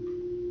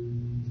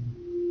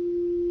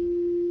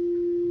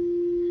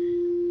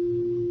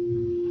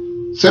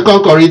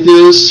 Second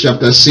Corinthians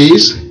chapter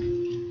 6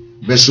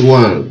 verse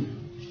 1.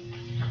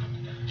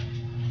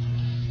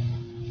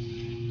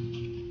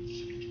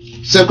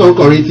 2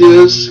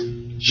 Corinthians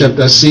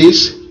chapter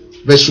 6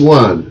 verse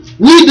 1.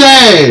 We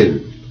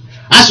then,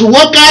 as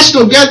workers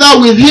together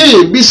with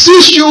Him,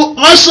 beseech you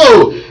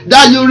also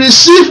that you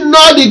receive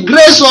not the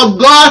grace of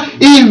God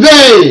in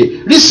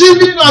vain.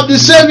 Receiving of the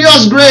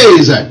Savior's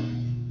grace.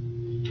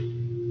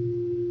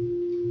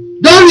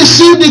 Don't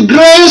receive the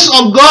grace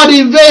of God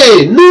in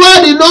vain.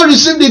 Noah did not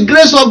receive the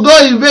grace of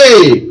God in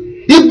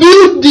vain. He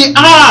built the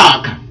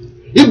ark.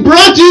 He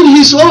brought in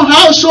his own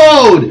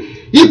household.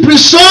 He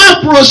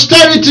preserved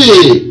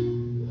posterity.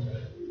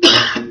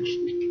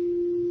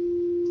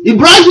 He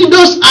brought in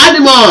those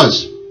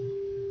animals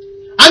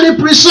and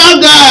he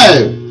preserved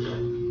them.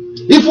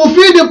 He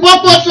fulfilled the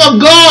purpose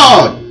of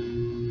God.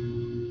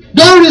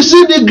 Don't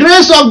receive the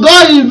grace of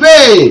God in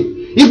vain.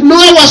 If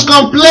Noah was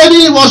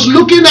complaining, he was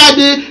looking at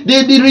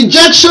the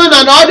rejection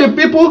and all the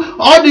people,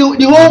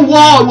 the whole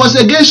world was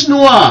against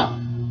Noah.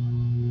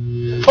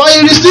 For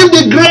he received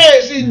the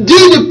grace, he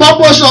did the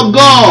purpose of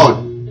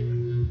God.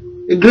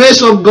 The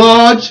grace of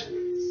God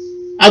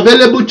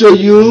available to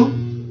you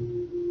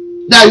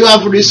that you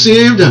have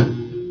received.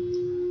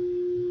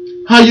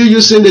 How are you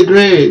using the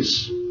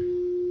grace?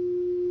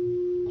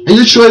 Are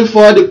you showing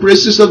forth the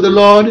praises of the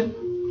Lord?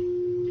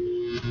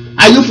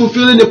 Are you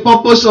fulfilling the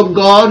purpose of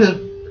God?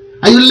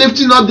 Are you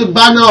lifting up the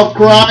banner of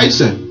Christ?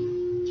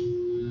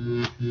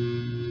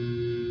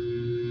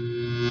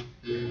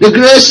 The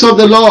grace of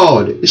the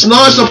Lord is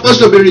not supposed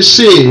to be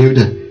received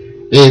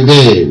in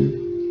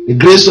vain. The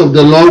grace of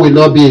the Lord will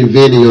not be in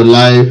vain in your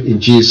life in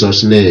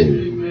Jesus'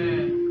 name.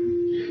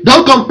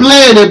 Don't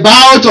complain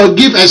about or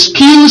give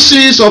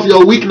excuses of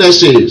your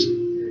weaknesses.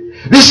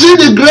 Receive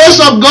the grace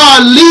of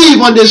God and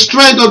live on the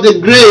strength of the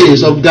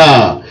grace of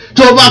God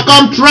to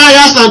overcome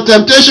trials and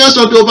temptations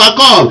and to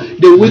overcome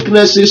the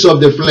weaknesses of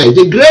the flesh.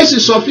 The grace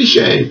is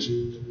sufficient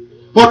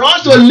for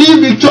us to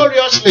live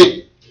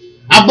victoriously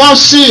above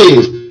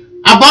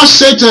sin, above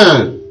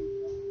Satan,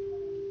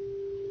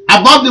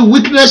 above the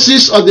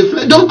weaknesses of the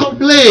flesh. Don't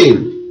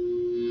complain.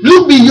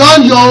 Look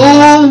beyond your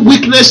own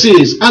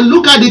weaknesses and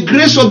look at the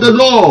grace of the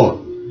Lord.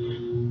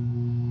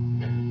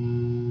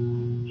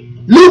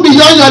 Look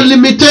beyond your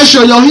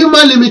limitation, your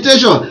human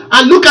limitation,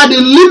 and look at the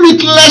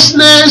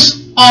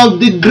limitlessness of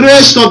the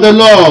grace of the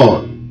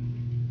Lord.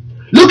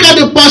 Look at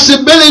the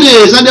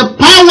possibilities and the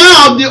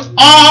power of the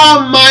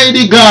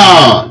Almighty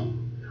God,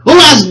 who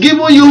has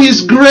given you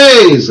His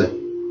grace.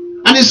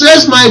 And He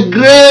says, my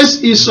grace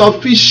is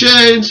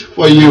sufficient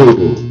for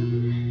you.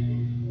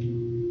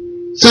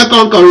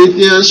 2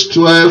 Corinthians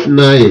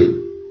 12:9.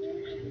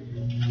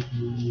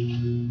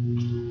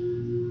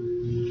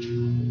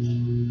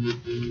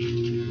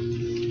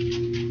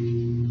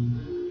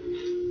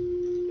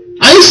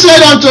 And He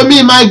said unto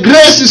me, my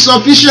grace is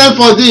sufficient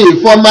for thee,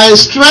 for my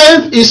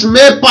strength is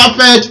made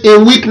perfect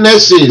in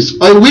weakness.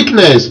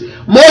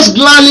 Most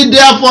gladly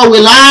therefore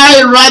will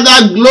I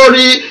rather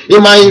glory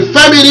in my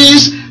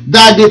infirmities,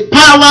 that the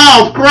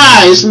power of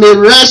Christ may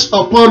rest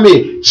upon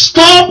me.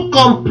 Stop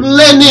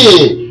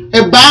complaining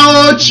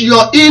about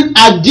your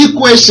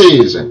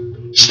inadequacies.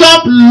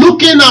 Stop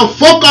looking and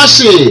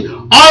focusing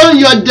on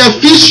your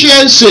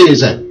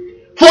deficiencies.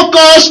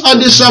 Focus on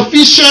the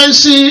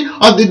sufficiency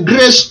of the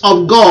grace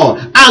of God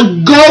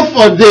and go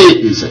for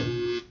this.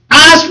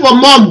 Ask for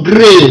more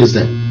grace.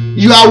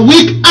 You are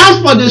weak,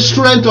 ask for the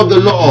strength of the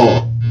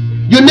Lord.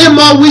 You need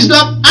more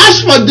wisdom,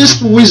 ask for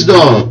this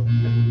wisdom.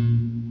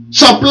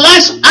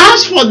 Supplies,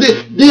 ask for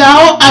they are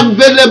all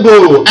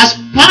available as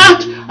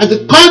part of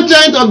the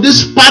content of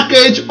this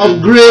package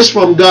of grace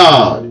from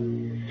God.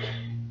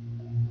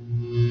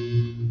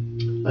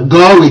 And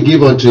God will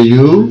give unto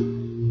you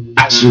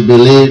as you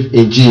believe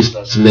in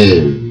Jesus'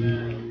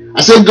 name.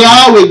 I say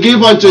God will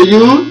give unto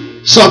you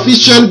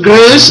sufficient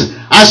grace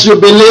as you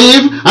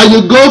believe and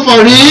you go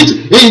for it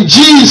in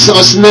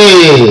Jesus'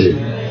 name.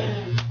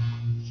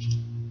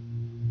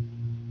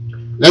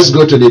 Let's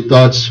go to the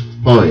third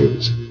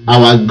point.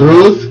 Our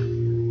growth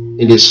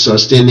in the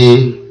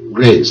sustaining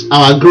grace.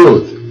 Our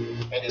growth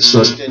in the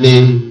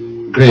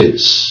sustaining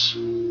grace. 2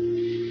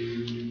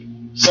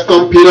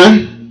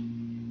 Peter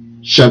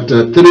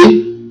chapter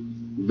 3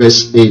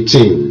 verse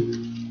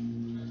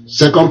 18.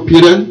 2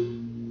 Peter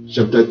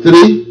chapter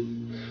 3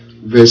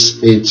 verse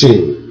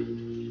 18.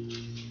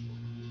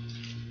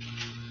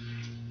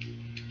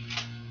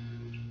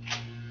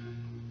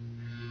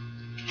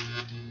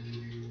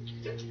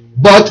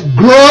 But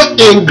grow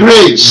in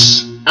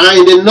grace and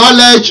in the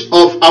knowledge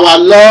of our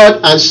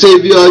Lord and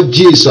Savior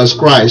Jesus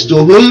Christ,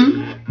 to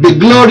whom be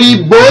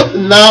glory both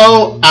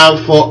now and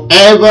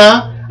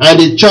forever. And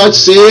the church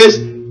says,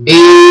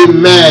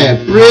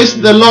 Amen. Praise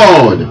the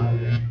Lord.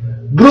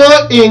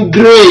 Grow in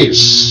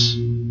grace.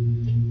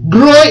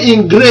 Grow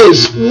in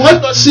grace.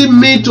 What does it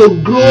mean to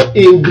grow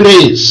in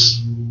grace?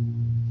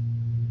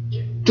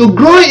 To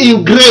grow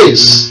in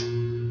grace,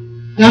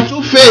 there are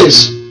two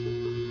phases.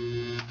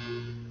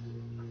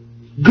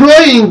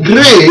 Grow in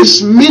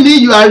grace, meaning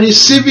you are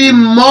receiving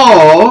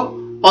more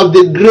of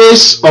the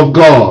grace of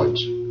God.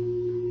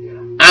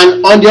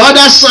 And on the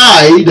other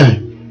side,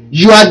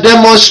 you are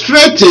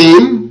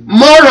demonstrating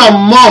more and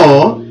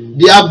more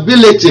the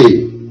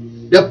ability,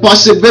 the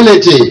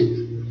possibility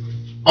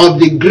of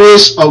the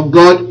grace of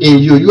God in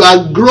you. You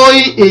are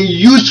growing in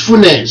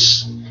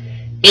usefulness,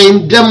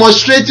 in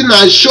demonstrating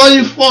and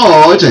showing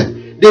forth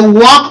the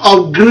work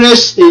of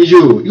grace in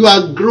you. You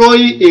are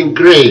growing in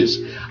grace.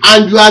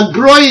 And you are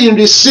growing in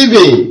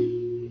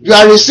receiving. You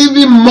are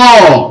receiving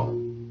more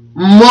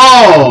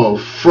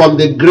from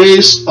the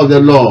grace of the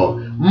Lord.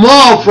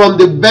 More from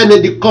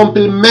the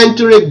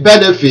complementary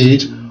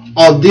benefit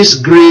of this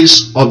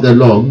grace of the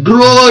Lord.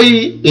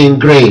 Growing in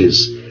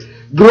grace.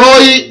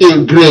 Growing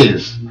in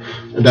grace.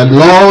 And the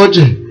Lord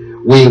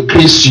will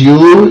increase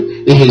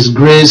you in His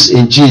grace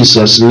in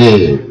Jesus'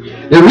 name.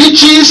 The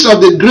riches of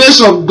the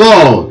grace of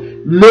God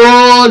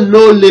know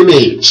no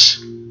limits.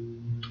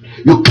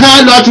 You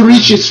cannot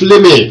reach its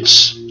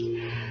limits.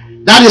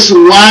 That is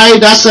why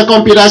that 2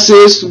 Peter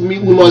says we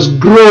must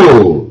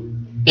grow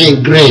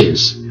in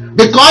grace.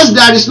 Because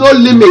there is no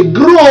limit.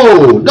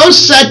 Grow. Don't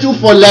settle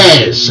for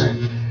less.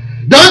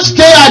 Don't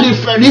stay at the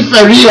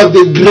periphery of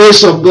the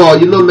grace of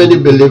God. You know, many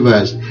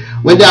believers,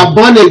 when they are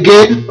born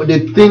again,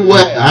 they think,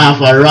 well, I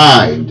have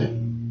arrived.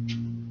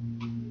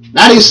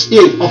 That is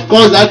it. Of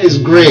course, that is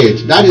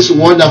great. That is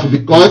wonderful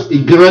because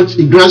it grants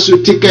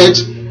you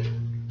tickets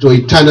to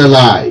eternal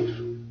life.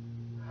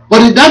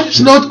 But that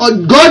is not,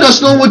 God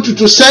does not want you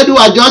to settle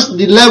at just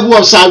the level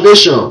of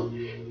salvation.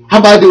 How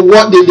about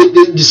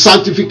the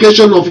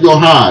sanctification of your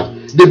heart,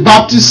 the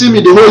baptism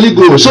in the Holy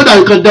Ghost, so that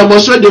you can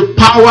demonstrate the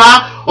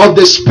power of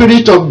the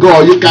Spirit of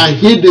God. You can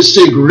heal the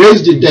sick,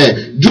 raise the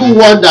dead, do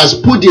wonders,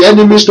 put the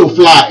enemies to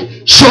fly,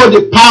 show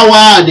the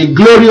power and the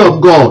glory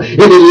of God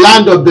in the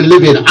land of the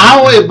living.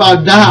 How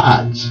about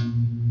that?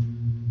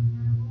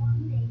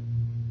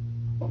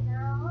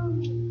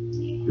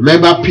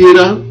 Remember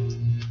Peter?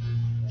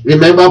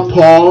 Remember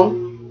Paul,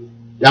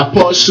 the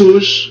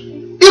apostles?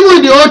 Even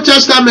in the Old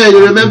Testament,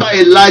 you remember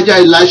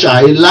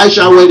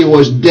Elisha, when he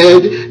was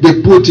dead, they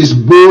put his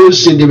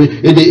bones in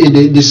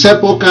the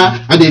sepulchre,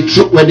 and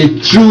when they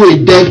threw a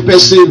dead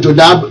person into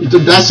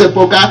that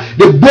sepulchre,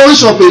 the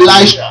bones of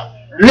Elisha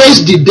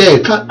raised the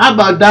dead. How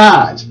about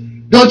that?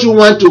 Don't you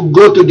want to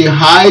go to the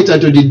height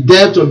and to the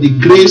depth of the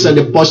grace and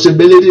the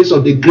possibilities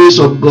of the grace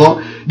of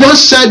God? Don't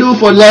settle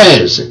for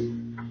less.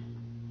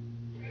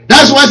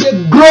 That's why I say,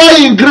 grow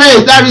in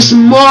grace. There is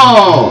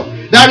more.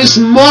 There is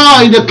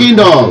more in the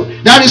kingdom.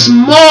 There is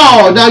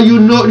more than you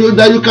know,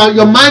 that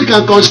your mind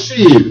can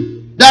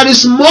conceive. There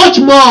is much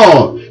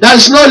more. There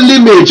is no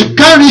limit. You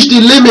can't reach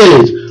the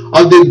limit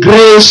of the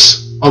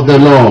grace of the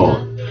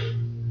Lord.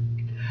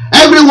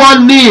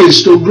 Everyone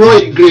needs to grow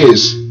in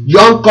grace.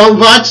 Young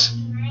converts,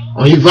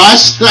 or even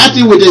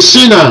starting with a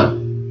sinner.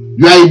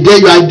 You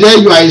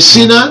are a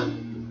sinner.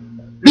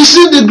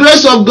 Receive the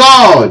grace of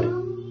God.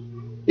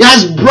 He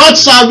has brought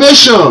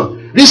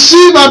salvation.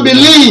 Receive and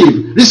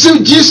believe.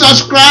 Receive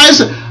Jesus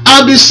Christ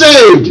and be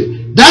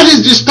saved. That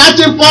is the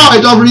starting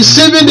point of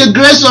receiving the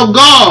grace of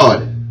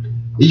God.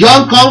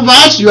 Young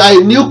converts, you are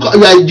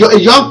a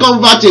young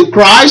convert in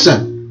Christ.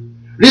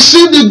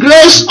 Receive the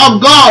grace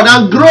of God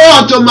and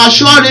grow to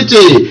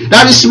maturity.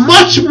 There is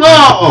much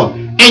more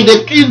in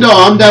the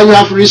kingdom that you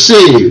have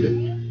received.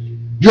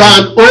 You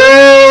are an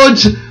old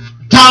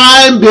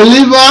time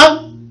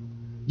believer.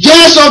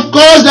 Yes, of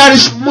course, there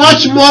is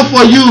much more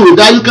for you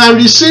that you can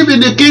receive in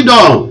the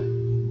kingdom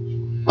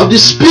of the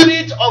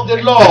Spirit of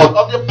the Lord,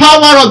 of the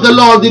power of the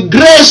Lord, the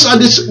grace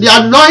and the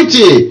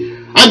anointing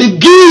and the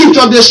gift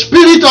of the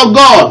Spirit of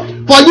God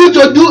for you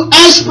to do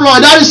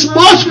exploit. There is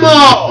much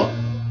more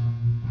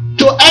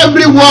to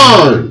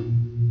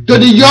everyone, to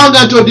the young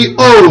and to the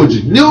old,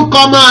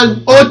 newcomer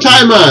and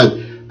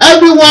old-timers.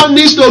 Everyone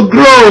needs to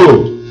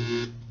grow.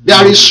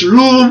 There is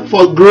room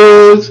for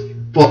growth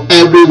for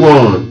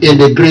everyone in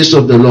the grace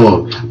of the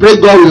Lord. Pray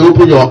God will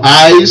open your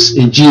eyes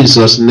in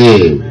Jesus'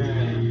 name.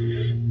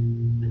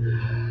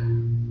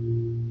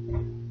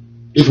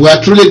 If we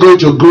are truly going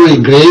to grow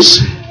in grace,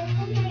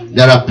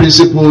 there are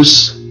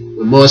principles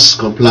we must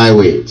comply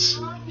with.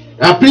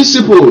 There are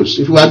principles.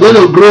 If we are going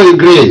to grow in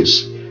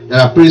grace, there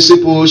are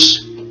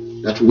principles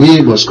that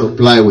we must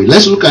comply with.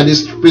 Let's look at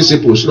these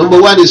principles. Number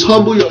one is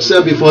humble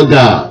yourself before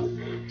God.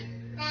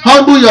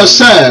 Humble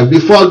yourself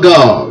before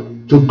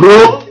God to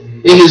grow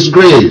in His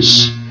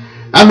grace.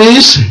 That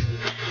means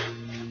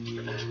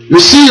you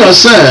see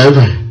yourself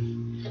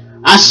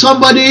as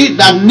somebody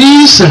that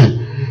needs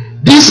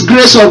this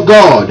grace of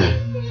God.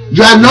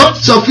 You are not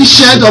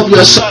sufficient of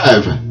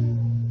yourself.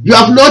 You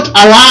have not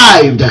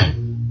arrived.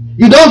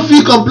 You don't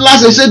feel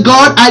complacent. You say,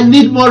 God, I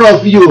need more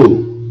of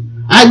you.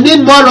 I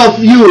need more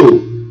of you.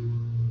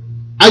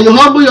 And you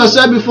humble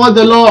yourself before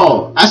the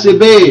Lord as a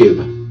babe.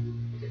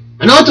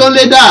 And not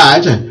only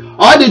that,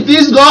 all the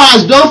things God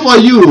has done for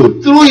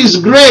you through His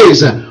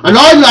grace and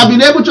all you have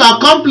been able to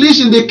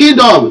accomplish in the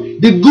kingdom,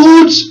 the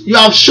goods you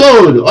have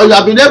shown or you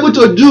have been able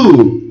to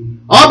do,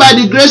 all by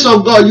the grace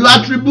of God, you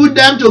attribute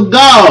them to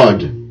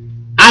God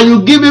and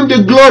you give Him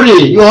the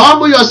glory. You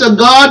humble yourself,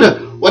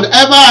 God,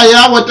 whatever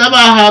I am, whatever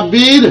I have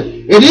been,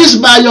 it is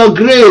by your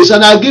grace,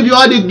 and I give you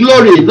all the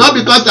glory. Not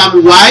because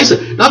I'm wise,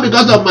 not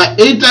because of my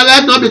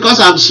intellect, not because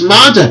I'm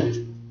smart,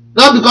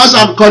 not because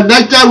I'm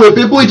connected with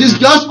people. It is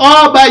just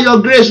all by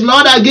your grace.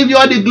 Lord, I give you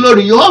all the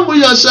glory. You humble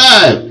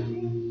yourself,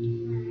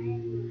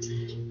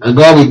 and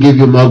God will give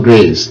you more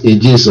grace in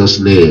Jesus'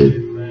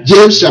 name.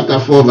 James chapter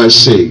 4 verse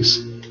 6.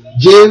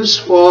 James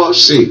 4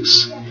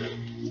 6.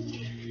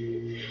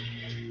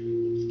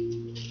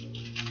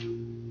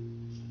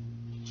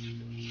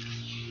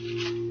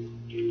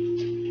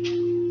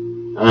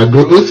 Our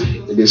growth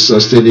in the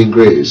sustaining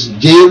grace.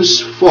 James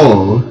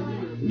 4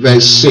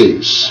 verse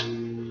 6.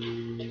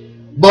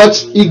 But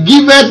He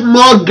giveth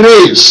more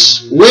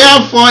grace.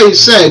 Wherefore He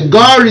said,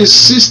 God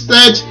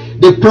resisteth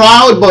the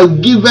proud,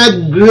 but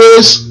giveth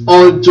grace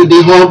unto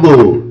the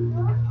humble.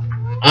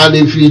 And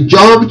if you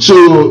jump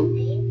to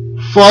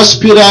 1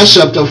 Peter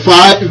chapter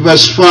 5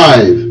 verse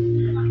 5.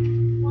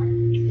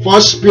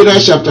 1 Peter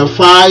chapter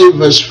 5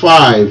 verse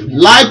 5.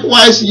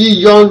 Likewise ye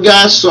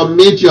younger,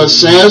 submit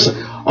yourselves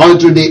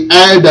unto the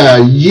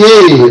elder.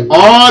 Yea,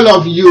 all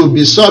of you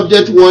be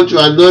subject one to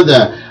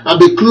another, and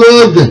be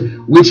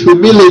clothed with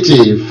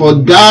humility. For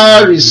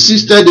God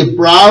resisted the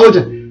proud,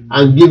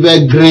 and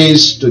giveth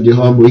grace to the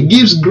humble. He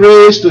gives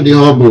grace to the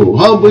humble.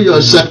 Humble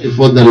yourself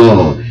before the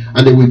Lord,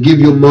 and He will give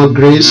you more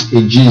grace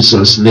in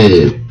Jesus'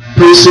 name.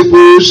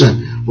 Principles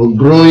for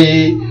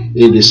growing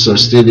in the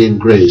sustaining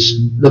grace.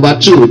 Number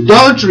two,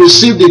 don't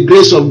receive the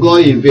grace of God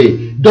in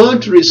vain.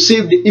 Don't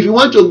receive if you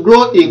want to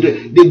grow in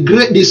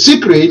the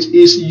secret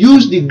is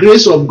use the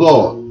grace of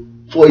God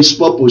for His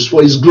purpose,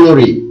 for His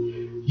glory.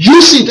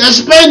 Use it,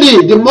 expend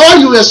it. The more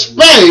you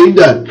expend,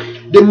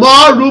 the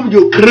more room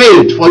you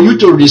create for you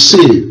to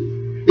receive.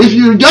 If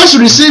you just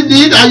received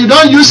it and you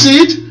don't use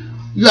it,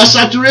 you are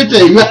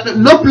saturated. You have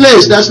no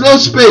place. There's no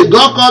space.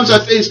 God comes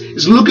and says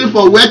He's looking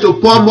for where to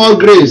pour more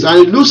grace, and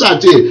He looks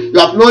at it. You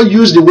have not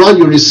used the one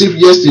you received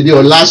yesterday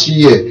or last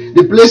year.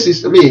 The place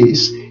is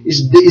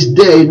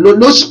there.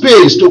 No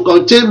space to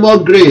contain more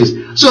grace.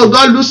 So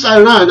God looks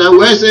around and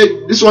where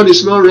say this one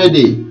is not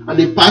ready, and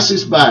He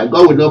passes by.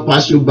 God will not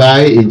pass you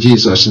by in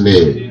Jesus'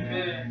 name.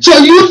 Amen. So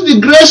use the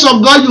grace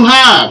of God you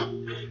have.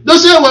 Don't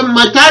say, well,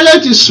 my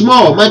talent is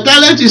small, my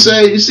talent is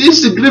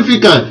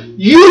insignificant.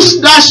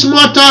 Use that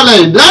small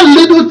talent, that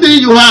little thing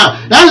you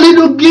have, that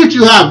little gift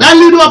you have, that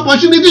little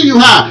opportunity you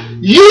have.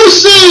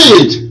 Use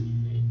it,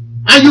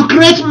 and you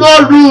create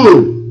more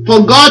room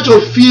for God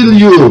to fill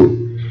you.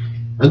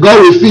 And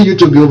God will fill you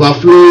to be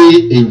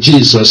overflowing in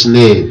Jesus'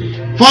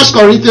 name. 1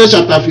 Corinthians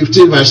chapter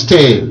 15 verse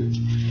 10.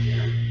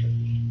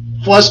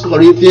 1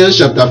 Corinthians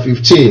chapter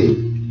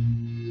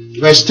 15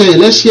 verse 10.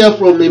 Let's hear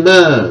from a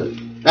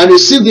man that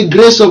received the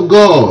grace of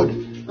God,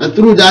 and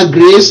through that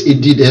grace he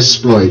did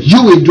exploit.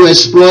 You will do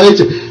exploit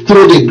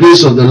through the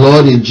grace of the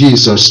Lord in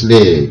Jesus'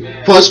 name.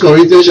 1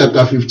 Corinthians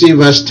chapter 15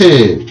 verse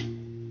 10.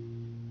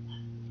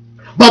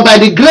 But by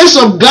the grace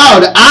of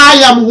God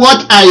I am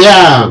what I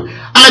am,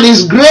 and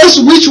his grace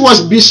which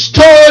was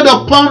bestowed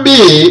upon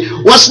me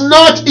was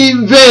not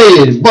in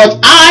vain, but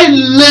I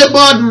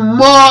labored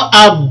more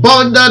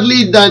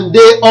abundantly than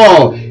they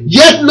all.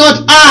 Yet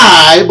not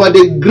I, but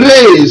the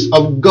grace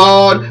of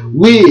God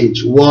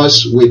which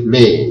was with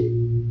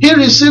me. He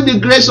received the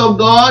grace of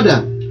God,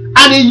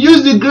 and he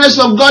used the grace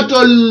of God to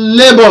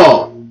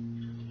labor.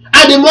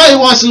 And the more he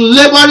was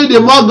laboring, the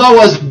more God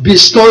was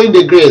bestowing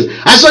the grace.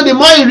 And so the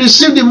more he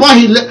received, the more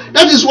he...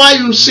 That is why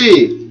you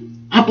see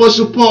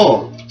Apostle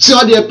Paul, see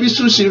all the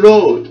epistles he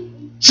wrote,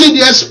 see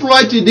the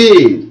exploit he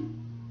did.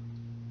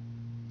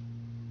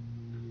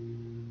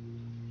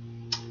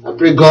 I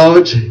pray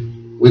God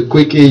will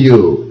quicken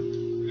you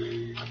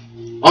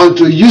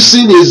unto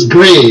using his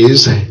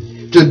grace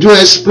to do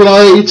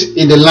exploit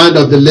in the land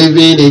of the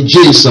living in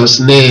Jesus'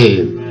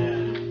 name.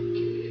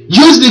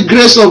 Use the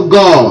grace of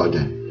God.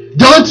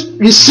 Don't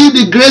receive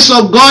the grace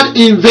of God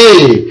in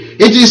vain.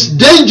 It is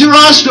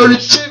dangerous to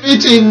receive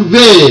it in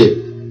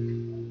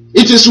vain.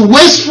 It is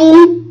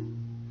wasteful,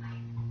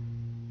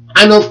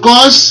 and of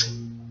course,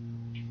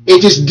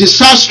 it is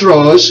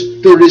disastrous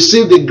to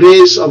receive the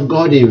grace of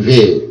God in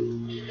vain.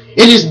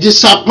 It is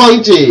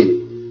disappointing.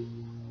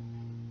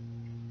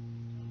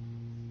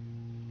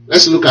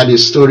 Let's look at the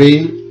story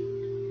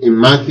in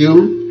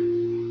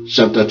Matthew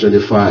chapter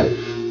 25.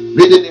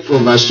 Reading it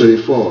from verse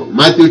 24.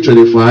 Matthew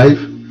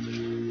 25.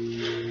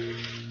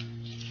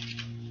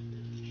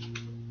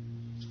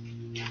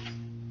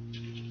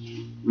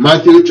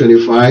 Matthew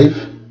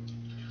 25.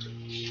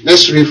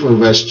 Let's read from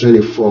verse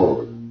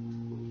 24.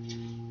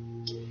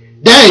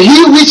 Then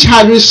he which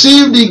had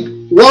received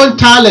the 1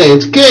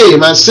 talent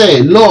came and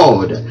said,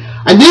 Lord,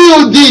 I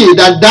knew thee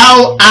that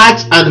thou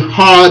art an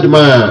hard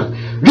man,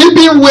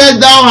 reaping where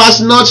thou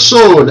hast not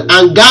sown,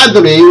 and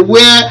gathering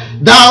where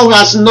thou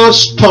hast not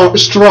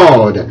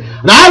strawed.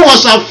 And I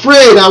was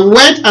afraid, and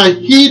went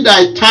and hid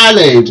thy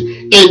talent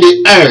in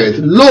the earth.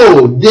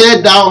 Lo,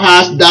 there thou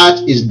hast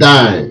that is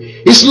thine.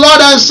 His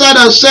Lord answered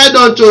and said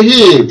unto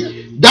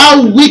him,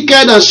 Thou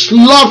wicked and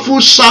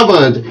slothful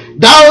servant,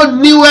 thou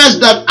knewest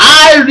that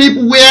I reap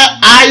where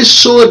I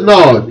sowed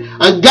not,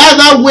 and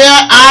gather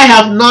where I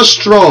have not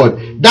strawed.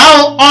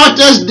 Thou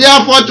oughtest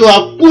therefore to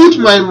have put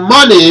my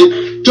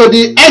money to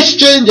the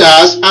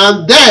exchangers,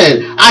 and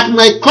then at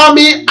my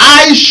coming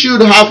I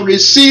should have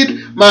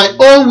received my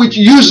own with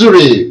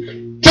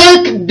usury.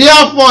 Take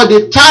therefore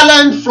the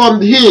talent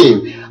from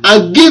him,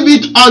 and give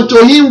it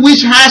unto him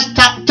which has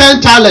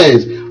 10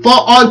 talents. For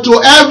unto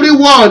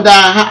everyone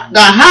that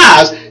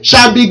has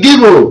shall be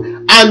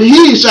given, and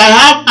he shall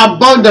have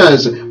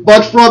abundance.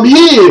 But from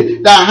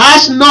him that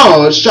has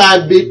not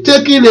shall be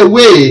taken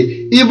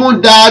away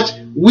even that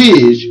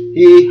which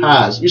he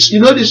has. You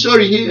know the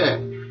story here.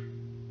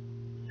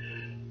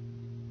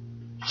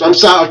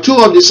 Two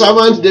of the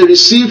servants, they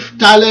received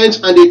talents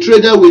and they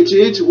traded with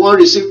it. One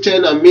received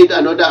 10 and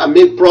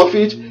made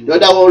profit. The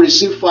other one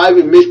received 5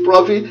 and made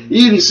profit.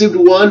 He received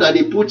 1 and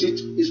he put it,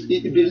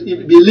 he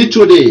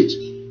belittled it.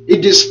 He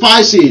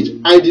despised it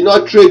and did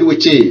not trade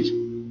with it.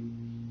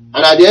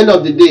 And at the end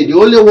of the day, the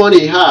only one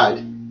he had,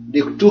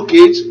 they took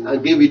it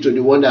and gave it to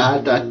the one that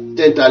had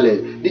 10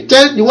 talents.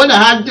 The one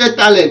that had 10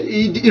 talents,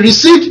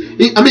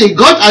 he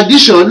got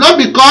addition, not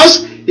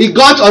because he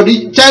got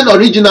 10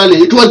 originally.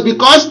 It was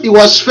because he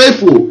was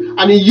faithful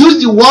and he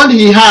used the one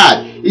he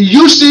had. He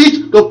used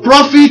it to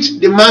profit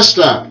the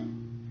master.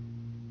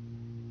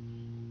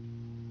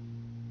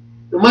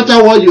 No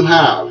matter what you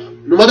have,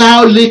 no matter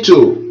how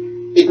little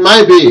it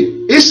might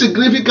be,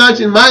 insignificant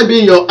it might be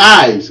in your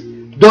eyes,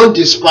 don't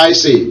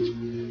despise it.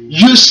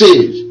 Use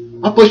it.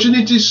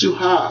 Opportunities you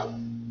have,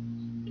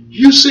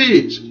 use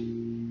it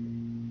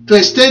to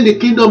extend the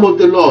kingdom of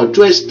the Lord,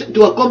 to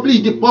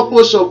accomplish the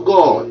purpose of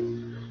God.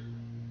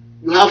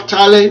 You have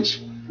talent,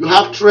 you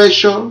have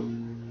treasure,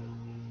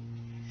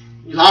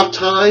 you have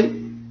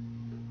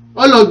time.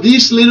 All of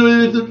these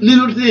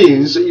little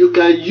things you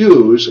can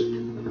use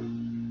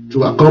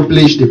to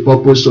accomplish the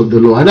purpose of the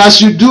Lord. And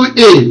as you do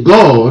it,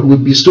 God will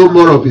bestow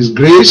more of his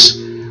grace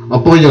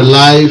upon your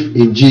life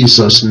in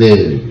Jesus'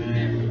 name.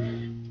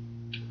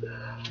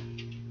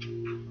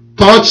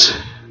 Third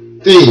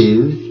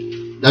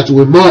thing that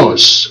we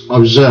must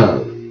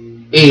observe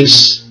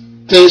is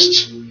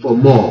test for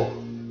more.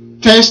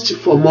 Test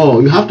for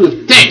more. You have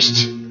to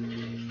test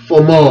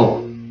for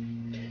more.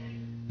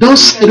 Don't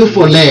settle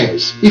for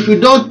less. If you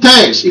don't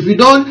thirst, if you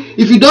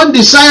don't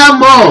desire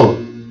more,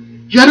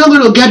 you're not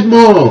going to get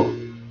more.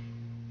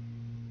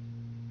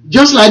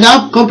 Just like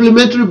that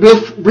complimentary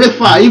breakfast.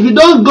 If you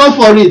don't go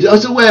for it,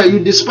 also well, you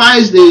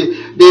despise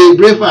the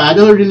breakfast. I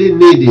don't really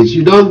need it.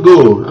 You don't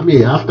go. I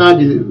mean, after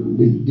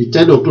the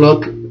 10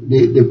 o'clock,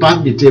 they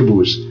pack the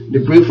tables. The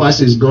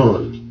breakfast is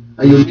gone,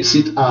 and you miss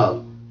it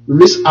out. You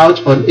miss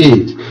out on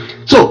it.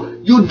 So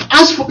you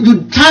ask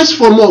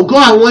for more.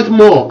 God, I want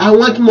more. I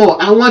want more.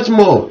 I want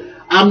more.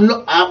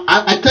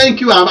 I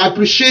thank you. I'm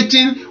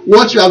appreciating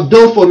what you have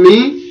done for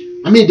me.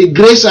 I mean, the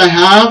grace I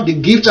have, the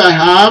gift I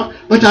have,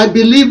 but I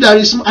believe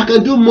I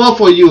can do more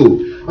for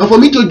you. And for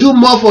me to do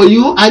more for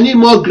you, I need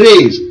more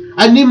grace.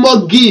 I need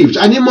more gifts.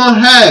 I need more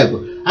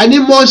help. I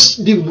need more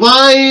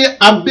divine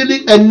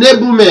ability,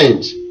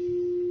 enablement.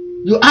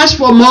 You ask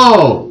for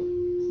more.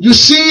 You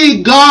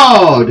see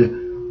God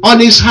on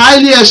his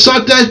highly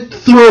exalted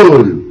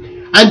throne,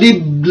 and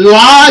the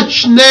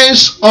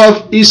largeness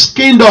of his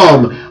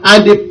kingdom,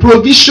 and the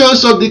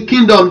provisions of the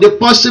kingdom, the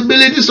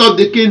possibilities of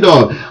the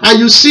kingdom, and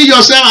you see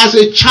yourself as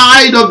a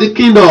child of the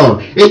kingdom,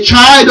 a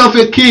child of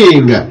a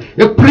king,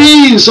 a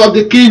prince of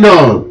the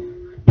kingdom,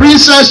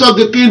 princess of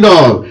the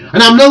kingdom.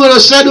 And I'm not going to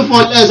settle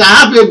for less.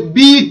 I have a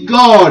big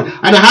God,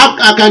 and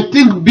I can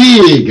think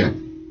big.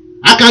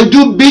 I can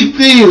do big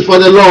things for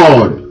the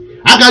Lord.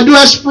 I can do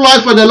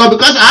exploits for the Lord,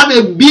 because I have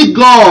a big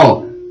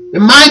God, a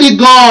mighty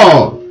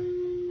God.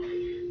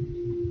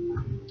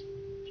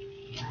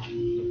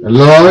 The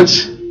Lord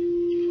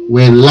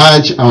will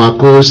enlarge our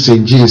coast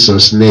in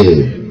Jesus'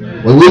 name.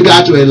 But we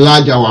got to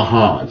enlarge our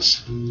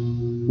hearts.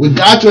 We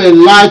got to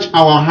enlarge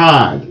our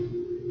heart.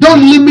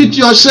 Don't limit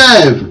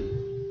yourself.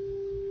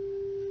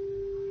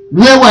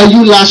 Where were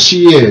you last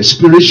year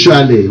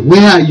spiritually?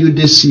 Where are you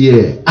this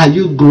year? Are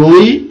you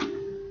growing?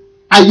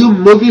 Are you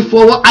moving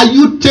forward? Are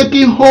you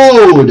taking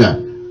hold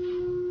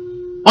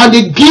on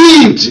the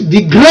gift,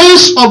 the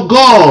grace of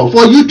God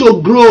for you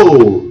to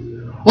grow?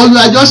 Or you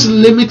are just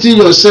limiting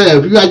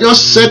yourself? You are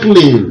just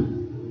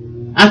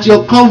settling at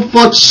your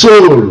comfort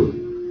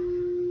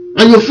zone,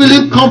 and you're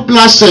feeling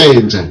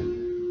complacent.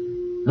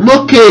 I'm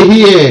okay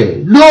here.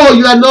 No,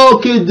 you are not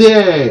okay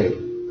there.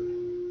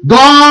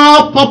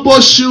 God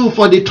purposed you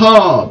for the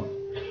top.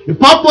 He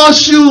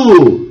purposed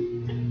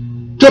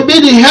you to be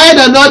the head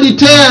and not the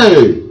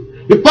tail.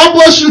 He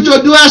purposed you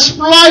to do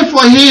exploit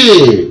for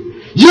him.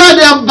 You are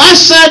the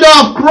ambassador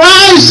of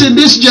Christ in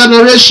this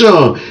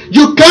generation.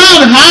 You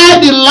can't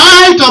hide the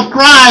light of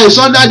Christ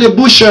under the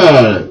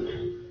bushel.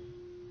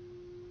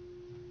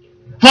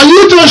 For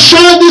you to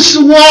show this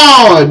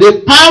world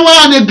the power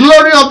and the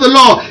glory of the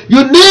Lord,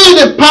 you need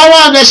the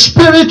power and the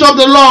spirit of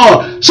the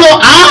Lord. So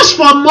ask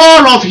for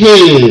more of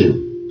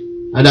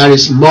him, and there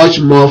is much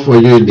more for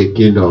you in the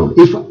kingdom.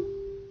 If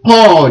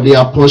Paul the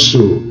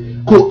apostle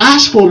could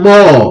ask for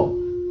more,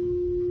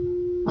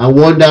 I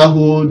wonder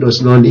who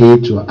does not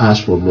need to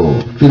ask for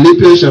more.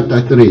 Philippians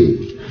chapter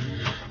 3.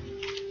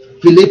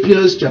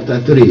 Philippians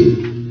chapter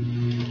 3.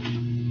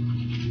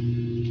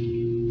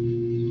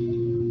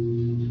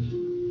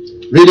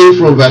 Reading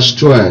from verse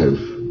 12.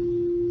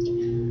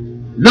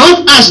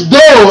 Not as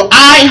though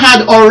I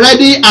had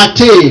already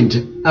attained.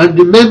 And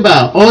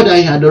remember all that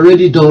I had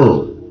already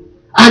done.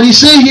 And he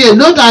said here,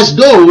 not as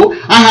though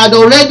I had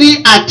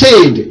already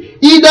attained,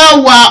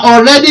 either were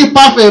already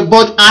perfect,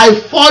 but I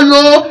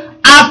follow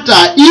after,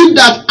 in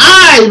that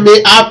I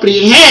may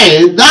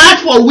apprehend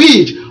that for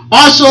which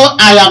also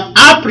I am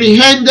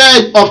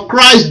apprehended of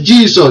Christ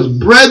Jesus.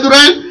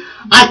 Brethren,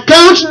 I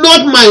count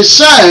not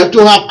myself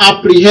to have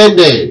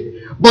apprehended,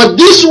 but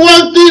this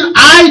one thing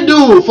I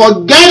do,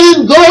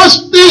 forgetting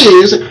those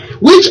things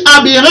which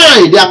are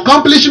behind, the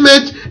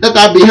accomplishments that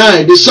are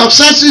behind, the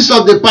successes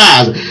of the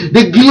past,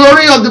 the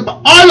glory of the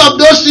past, all of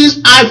those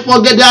things I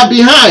forget, they are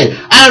behind,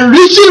 and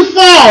reaching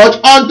forth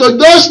unto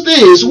those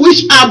things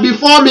which are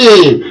before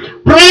me.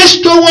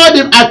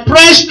 I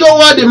press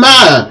toward the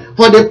mark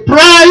for the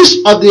prize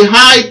of the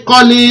high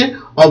calling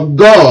of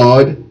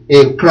God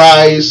in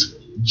Christ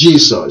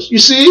Jesus. You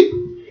see,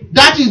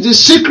 that is the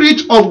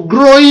secret of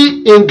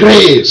growing in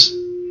grace.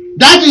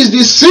 That is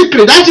the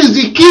secret. That is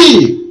the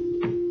key.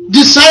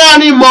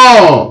 Desiring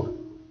more,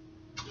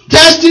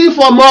 testing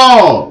for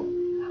more,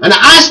 and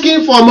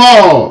asking for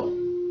more,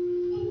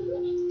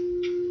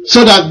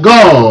 so that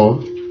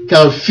God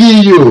can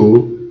fill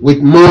you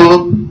with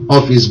more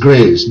of his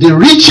grace. The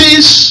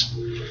riches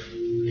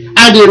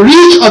and the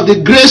reach of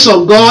the grace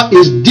of God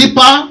is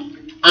deeper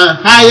and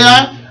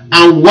higher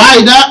and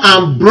wider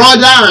and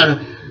broader and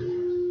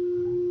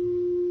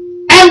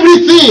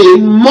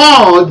everything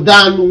more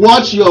than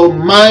what your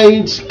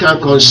mind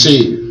can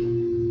conceive.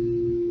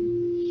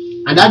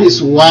 And that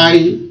is why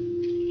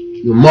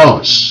you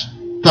must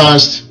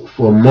thirst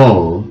for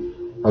more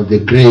of the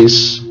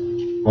grace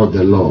of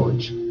the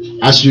Lord.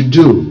 As you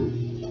do,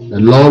 the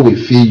Lord will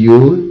fill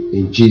you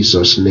in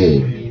Jesus'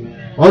 name.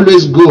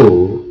 Always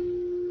go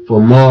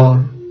for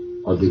more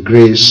of the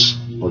grace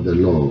of the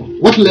Lord.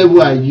 What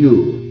level are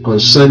you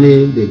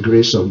concerning the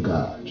grace of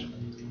God?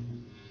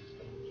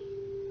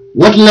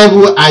 What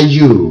level are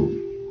you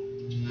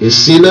a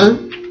sinner?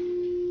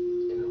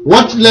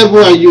 What level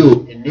are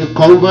you? A new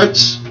convert?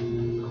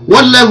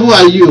 What level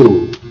are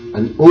you?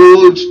 An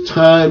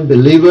old-time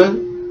believer?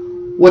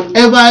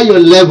 Whatever your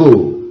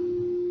level,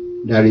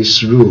 there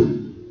is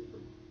room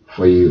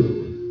for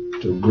you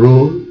to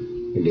grow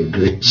in the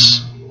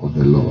grace of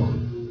the Lord.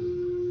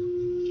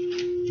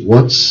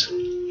 What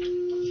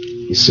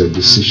is your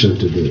decision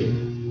today?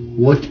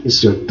 What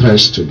is your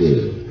thirst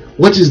today?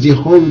 What is the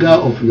hunger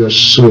of your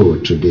soul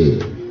today?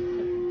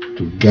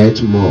 To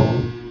get more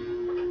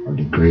of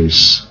the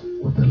grace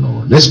of the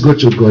Lord. Let's go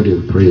to God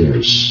in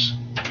prayers.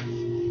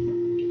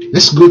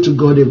 Let's go to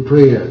God in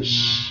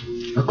prayers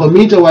and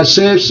commit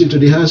ourselves into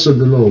the hands of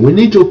the Lord. We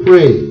need to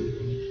pray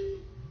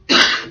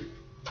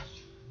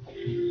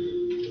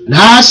and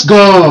ask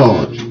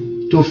God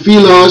to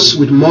fill us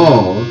with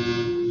more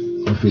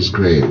of His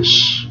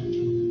grace.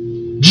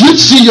 Do you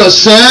see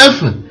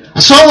yourself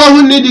as someone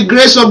who needs the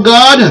grace of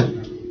God?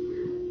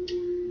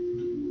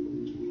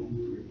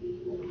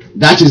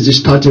 That is the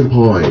starting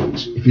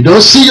point. If you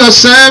don't see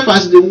yourself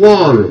as the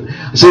one,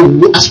 as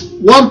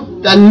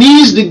one that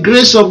needs the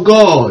grace of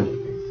God,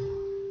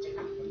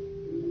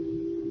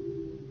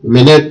 you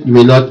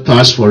may not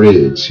thirst for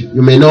it.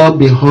 You may not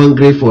be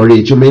hungry for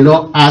it. You may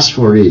not ask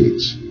for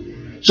it.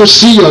 So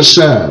see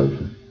yourself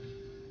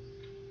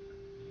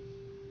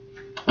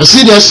and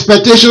see the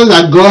expectations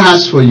that God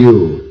has for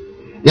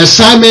you, the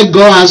assignment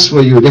God has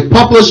for you, the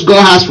purpose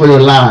God has for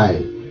your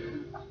life.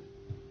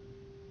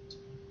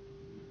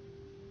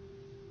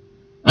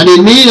 And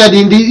the need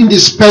and the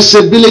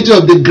indispensability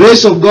of the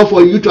grace of God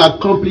for you to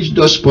accomplish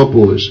those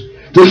purposes.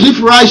 To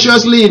live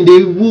righteously in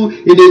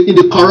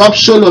the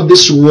corruption of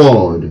this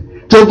world.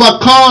 To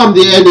overcome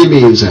the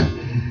enemies.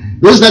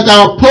 Those that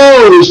are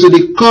opposed to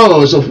the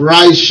cause of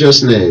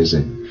righteousness.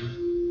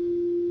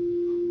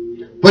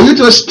 For you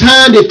to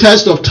stand the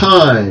test of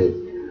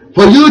time.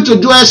 For you to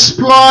do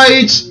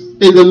exploits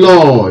in the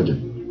Lord.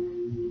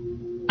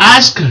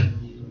 Ask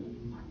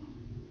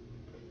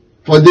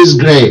for this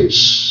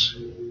grace,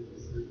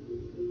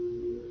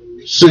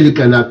 so you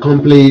can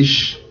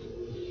accomplish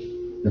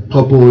the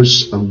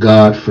purpose of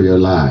God for your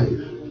life.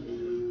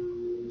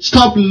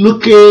 Stop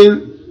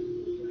looking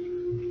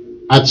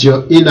at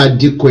your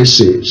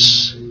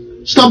inadequacies.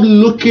 Stop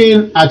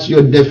looking at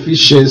your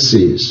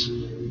deficiencies.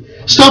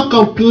 Stop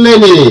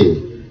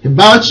complaining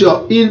about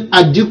your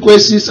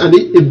inadequacies and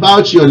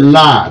about your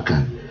lack.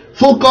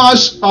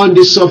 Focus on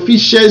the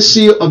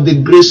sufficiency of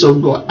the grace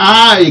of God.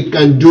 I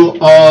can do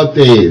all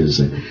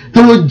things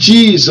through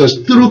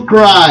Jesus, through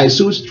Christ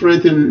who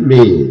strengthened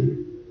me.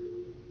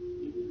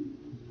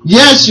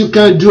 Yes, you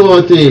can do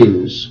all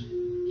things.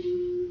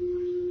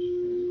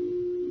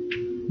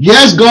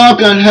 Yes, God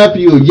can help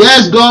you.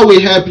 Yes, God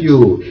will help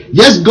you.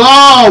 Yes,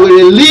 God will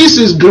release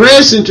His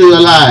grace into your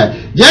life.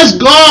 Yes,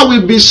 God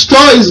will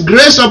bestow His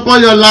grace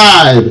upon your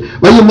life.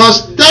 But you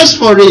must thirst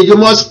for it. You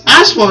must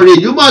ask for it.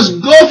 You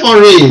must go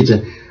for it.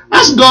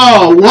 Ask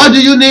God, what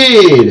do you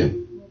need?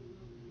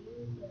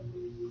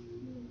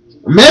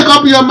 Make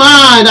up your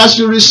mind as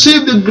you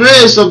receive the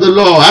grace of the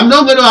Lord. I'm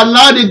not going to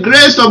allow the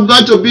grace of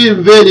God to be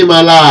in vain in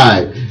my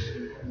life.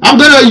 I'm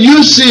going to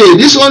use it.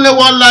 This is only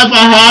one life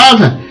I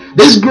have.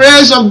 This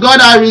grace of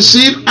God I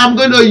receive, I'm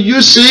going to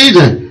use it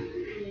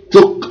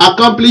to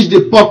accomplish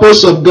the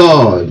purpose of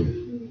God.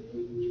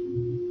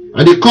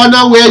 At the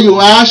corner where you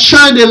are,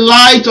 shine the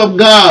light of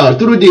God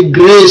through the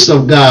grace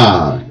of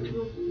God.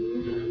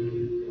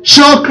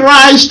 Show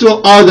Christ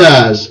to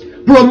others.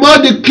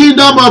 Promote the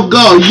kingdom of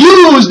God.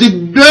 Use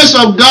the grace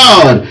of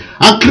God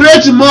and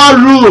create more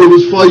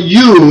rooms for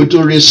you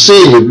to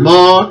receive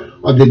more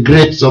of the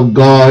grace of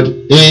God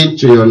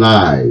into your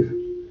life.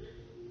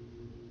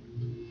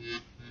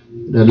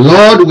 The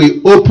Lord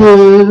will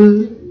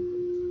open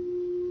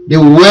the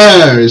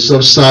wells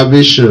of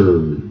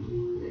salvation.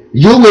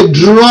 You will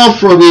draw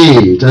from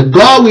it, and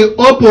God will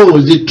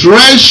open the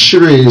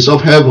treasuries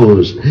of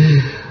heavens.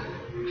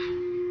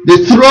 The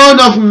throne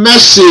of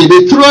mercy,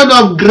 the throne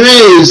of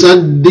grace,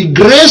 and the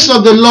grace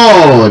of the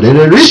Lord, and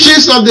the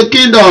riches of the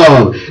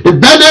kingdom, the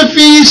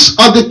benefits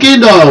of the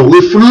kingdom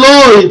will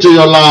flow into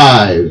your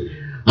life.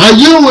 And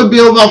you will be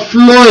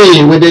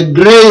overflowing with the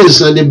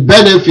grace and the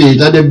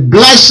benefit and the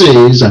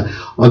blessings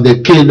of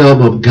the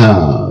kingdom of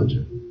God.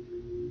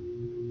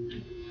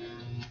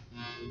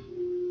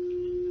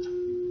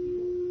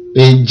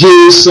 In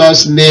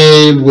Jesus'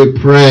 name we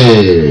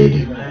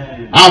pray.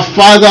 Our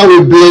Father,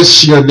 we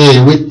bless your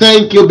name. We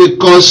thank you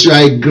because you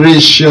are a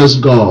gracious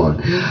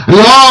God.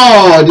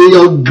 Lord,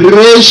 your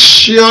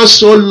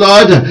gracious, oh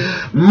Lord,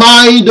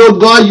 mind, oh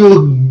God,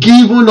 you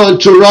given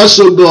unto us,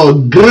 oh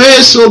God,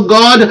 grace, oh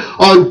God,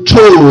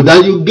 untold,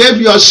 and you gave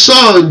your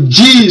Son,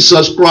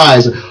 Jesus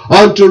Christ,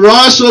 unto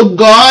us, oh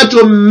God,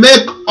 to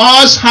make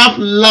us have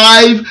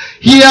life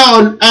here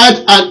on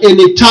earth and in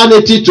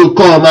eternity to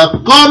come.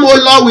 And come, O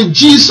Lord, with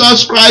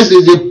Jesus Christ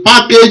is the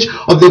package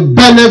of the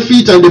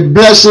benefit and the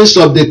blessings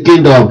of the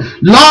kingdom.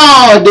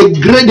 Lord,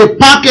 the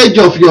package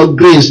of your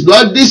grace.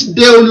 Lord, this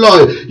day, O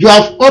Lord, you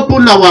have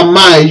opened our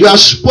mind. You have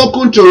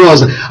spoken to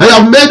us. And you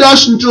have made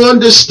us to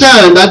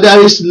understand that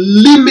there's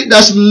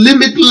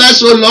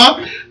limitless, O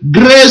Lord,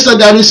 grace,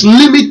 and there is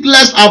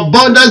limitless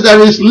abundance,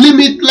 there is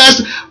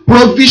limitless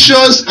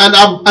provisions and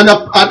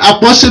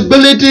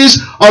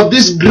possibilities of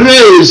this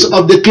grace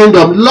of the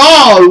kingdom.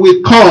 Lord,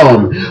 we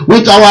come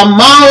with our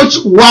mouths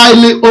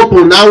widely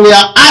open, and we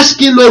are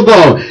asking, oh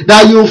God,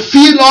 that you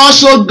fill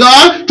us, oh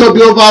God, to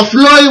be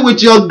overflowing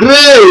with your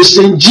grace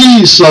in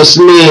Jesus'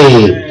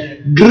 name.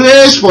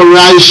 Grace for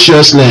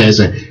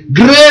righteousness,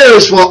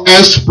 grace for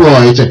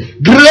exploit,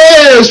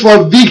 grace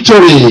for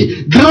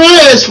victory,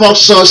 grace for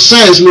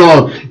success,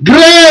 Lord,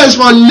 grace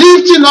for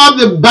lifting up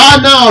the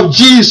banner of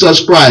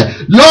Jesus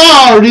Christ.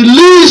 Lord,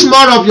 release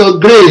more of your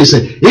grace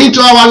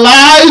into our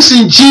lives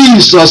in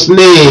Jesus'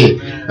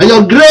 name. And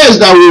your grace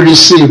that we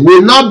receive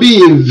will not be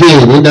in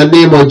vain in the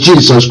name of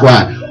Jesus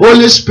Christ.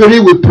 Holy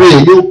Spirit, we pray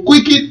you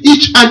quicken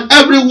each and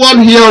every one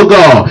here,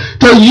 God,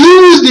 to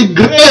use the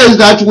grace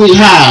that we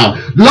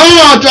have,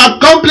 Lord, to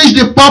accomplish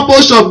the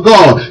purpose of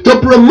God, to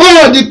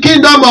promote the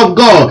kingdom of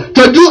God,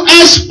 to do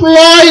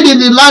exploit in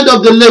the land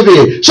of the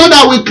living, so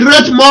that we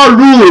create more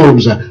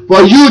rooms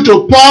for you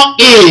to pour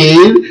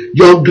in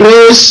your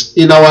grace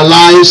in our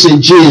lives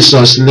in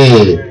Jesus'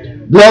 name.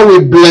 Lord,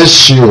 we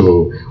bless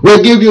you.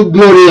 We give you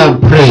glory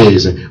and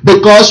praise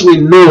because we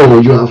know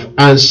you have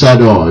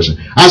answered us.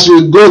 As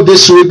we go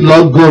this week,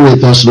 Lord, go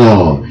with us,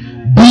 Lord.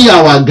 Be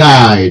our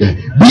guide.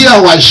 Be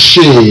our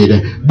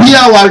shade. Be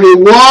our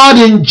reward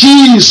in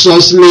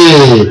Jesus'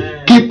 name.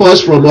 Keep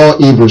us from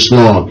all evils,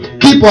 Lord.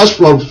 Keep us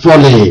from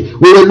falling.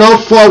 We will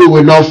not fall. We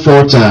will not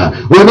falter.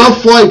 We will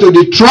not fall into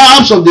the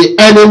traps of the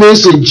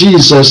enemies in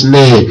Jesus'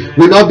 name.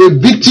 We will not be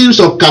victims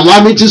of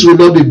calamities. We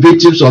will not be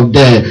victims of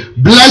death.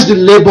 Bless the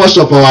labors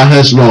of our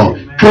hands, Lord.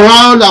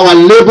 Crown our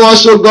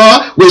labors, O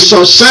God, with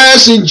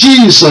success in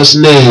Jesus'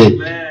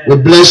 name. We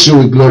bless you.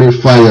 We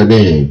glorify your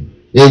name.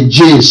 In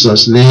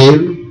Jesus'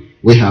 name,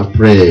 we have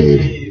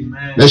prayed.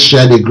 Let's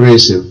share the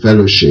grace in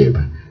fellowship.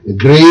 The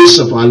grace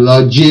of our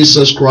Lord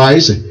Jesus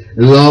Christ,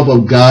 the love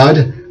of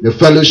God, the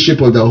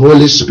fellowship of the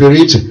Holy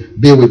Spirit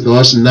be with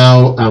us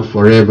now and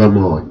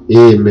forevermore.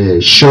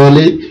 Amen.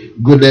 Surely,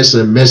 goodness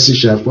and mercy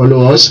shall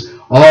follow us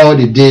all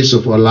the days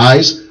of our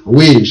lives.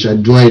 We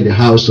shall dwell in the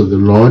house of the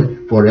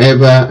Lord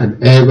forever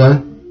and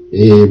ever.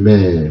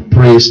 Amen.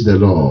 Praise the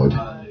Lord.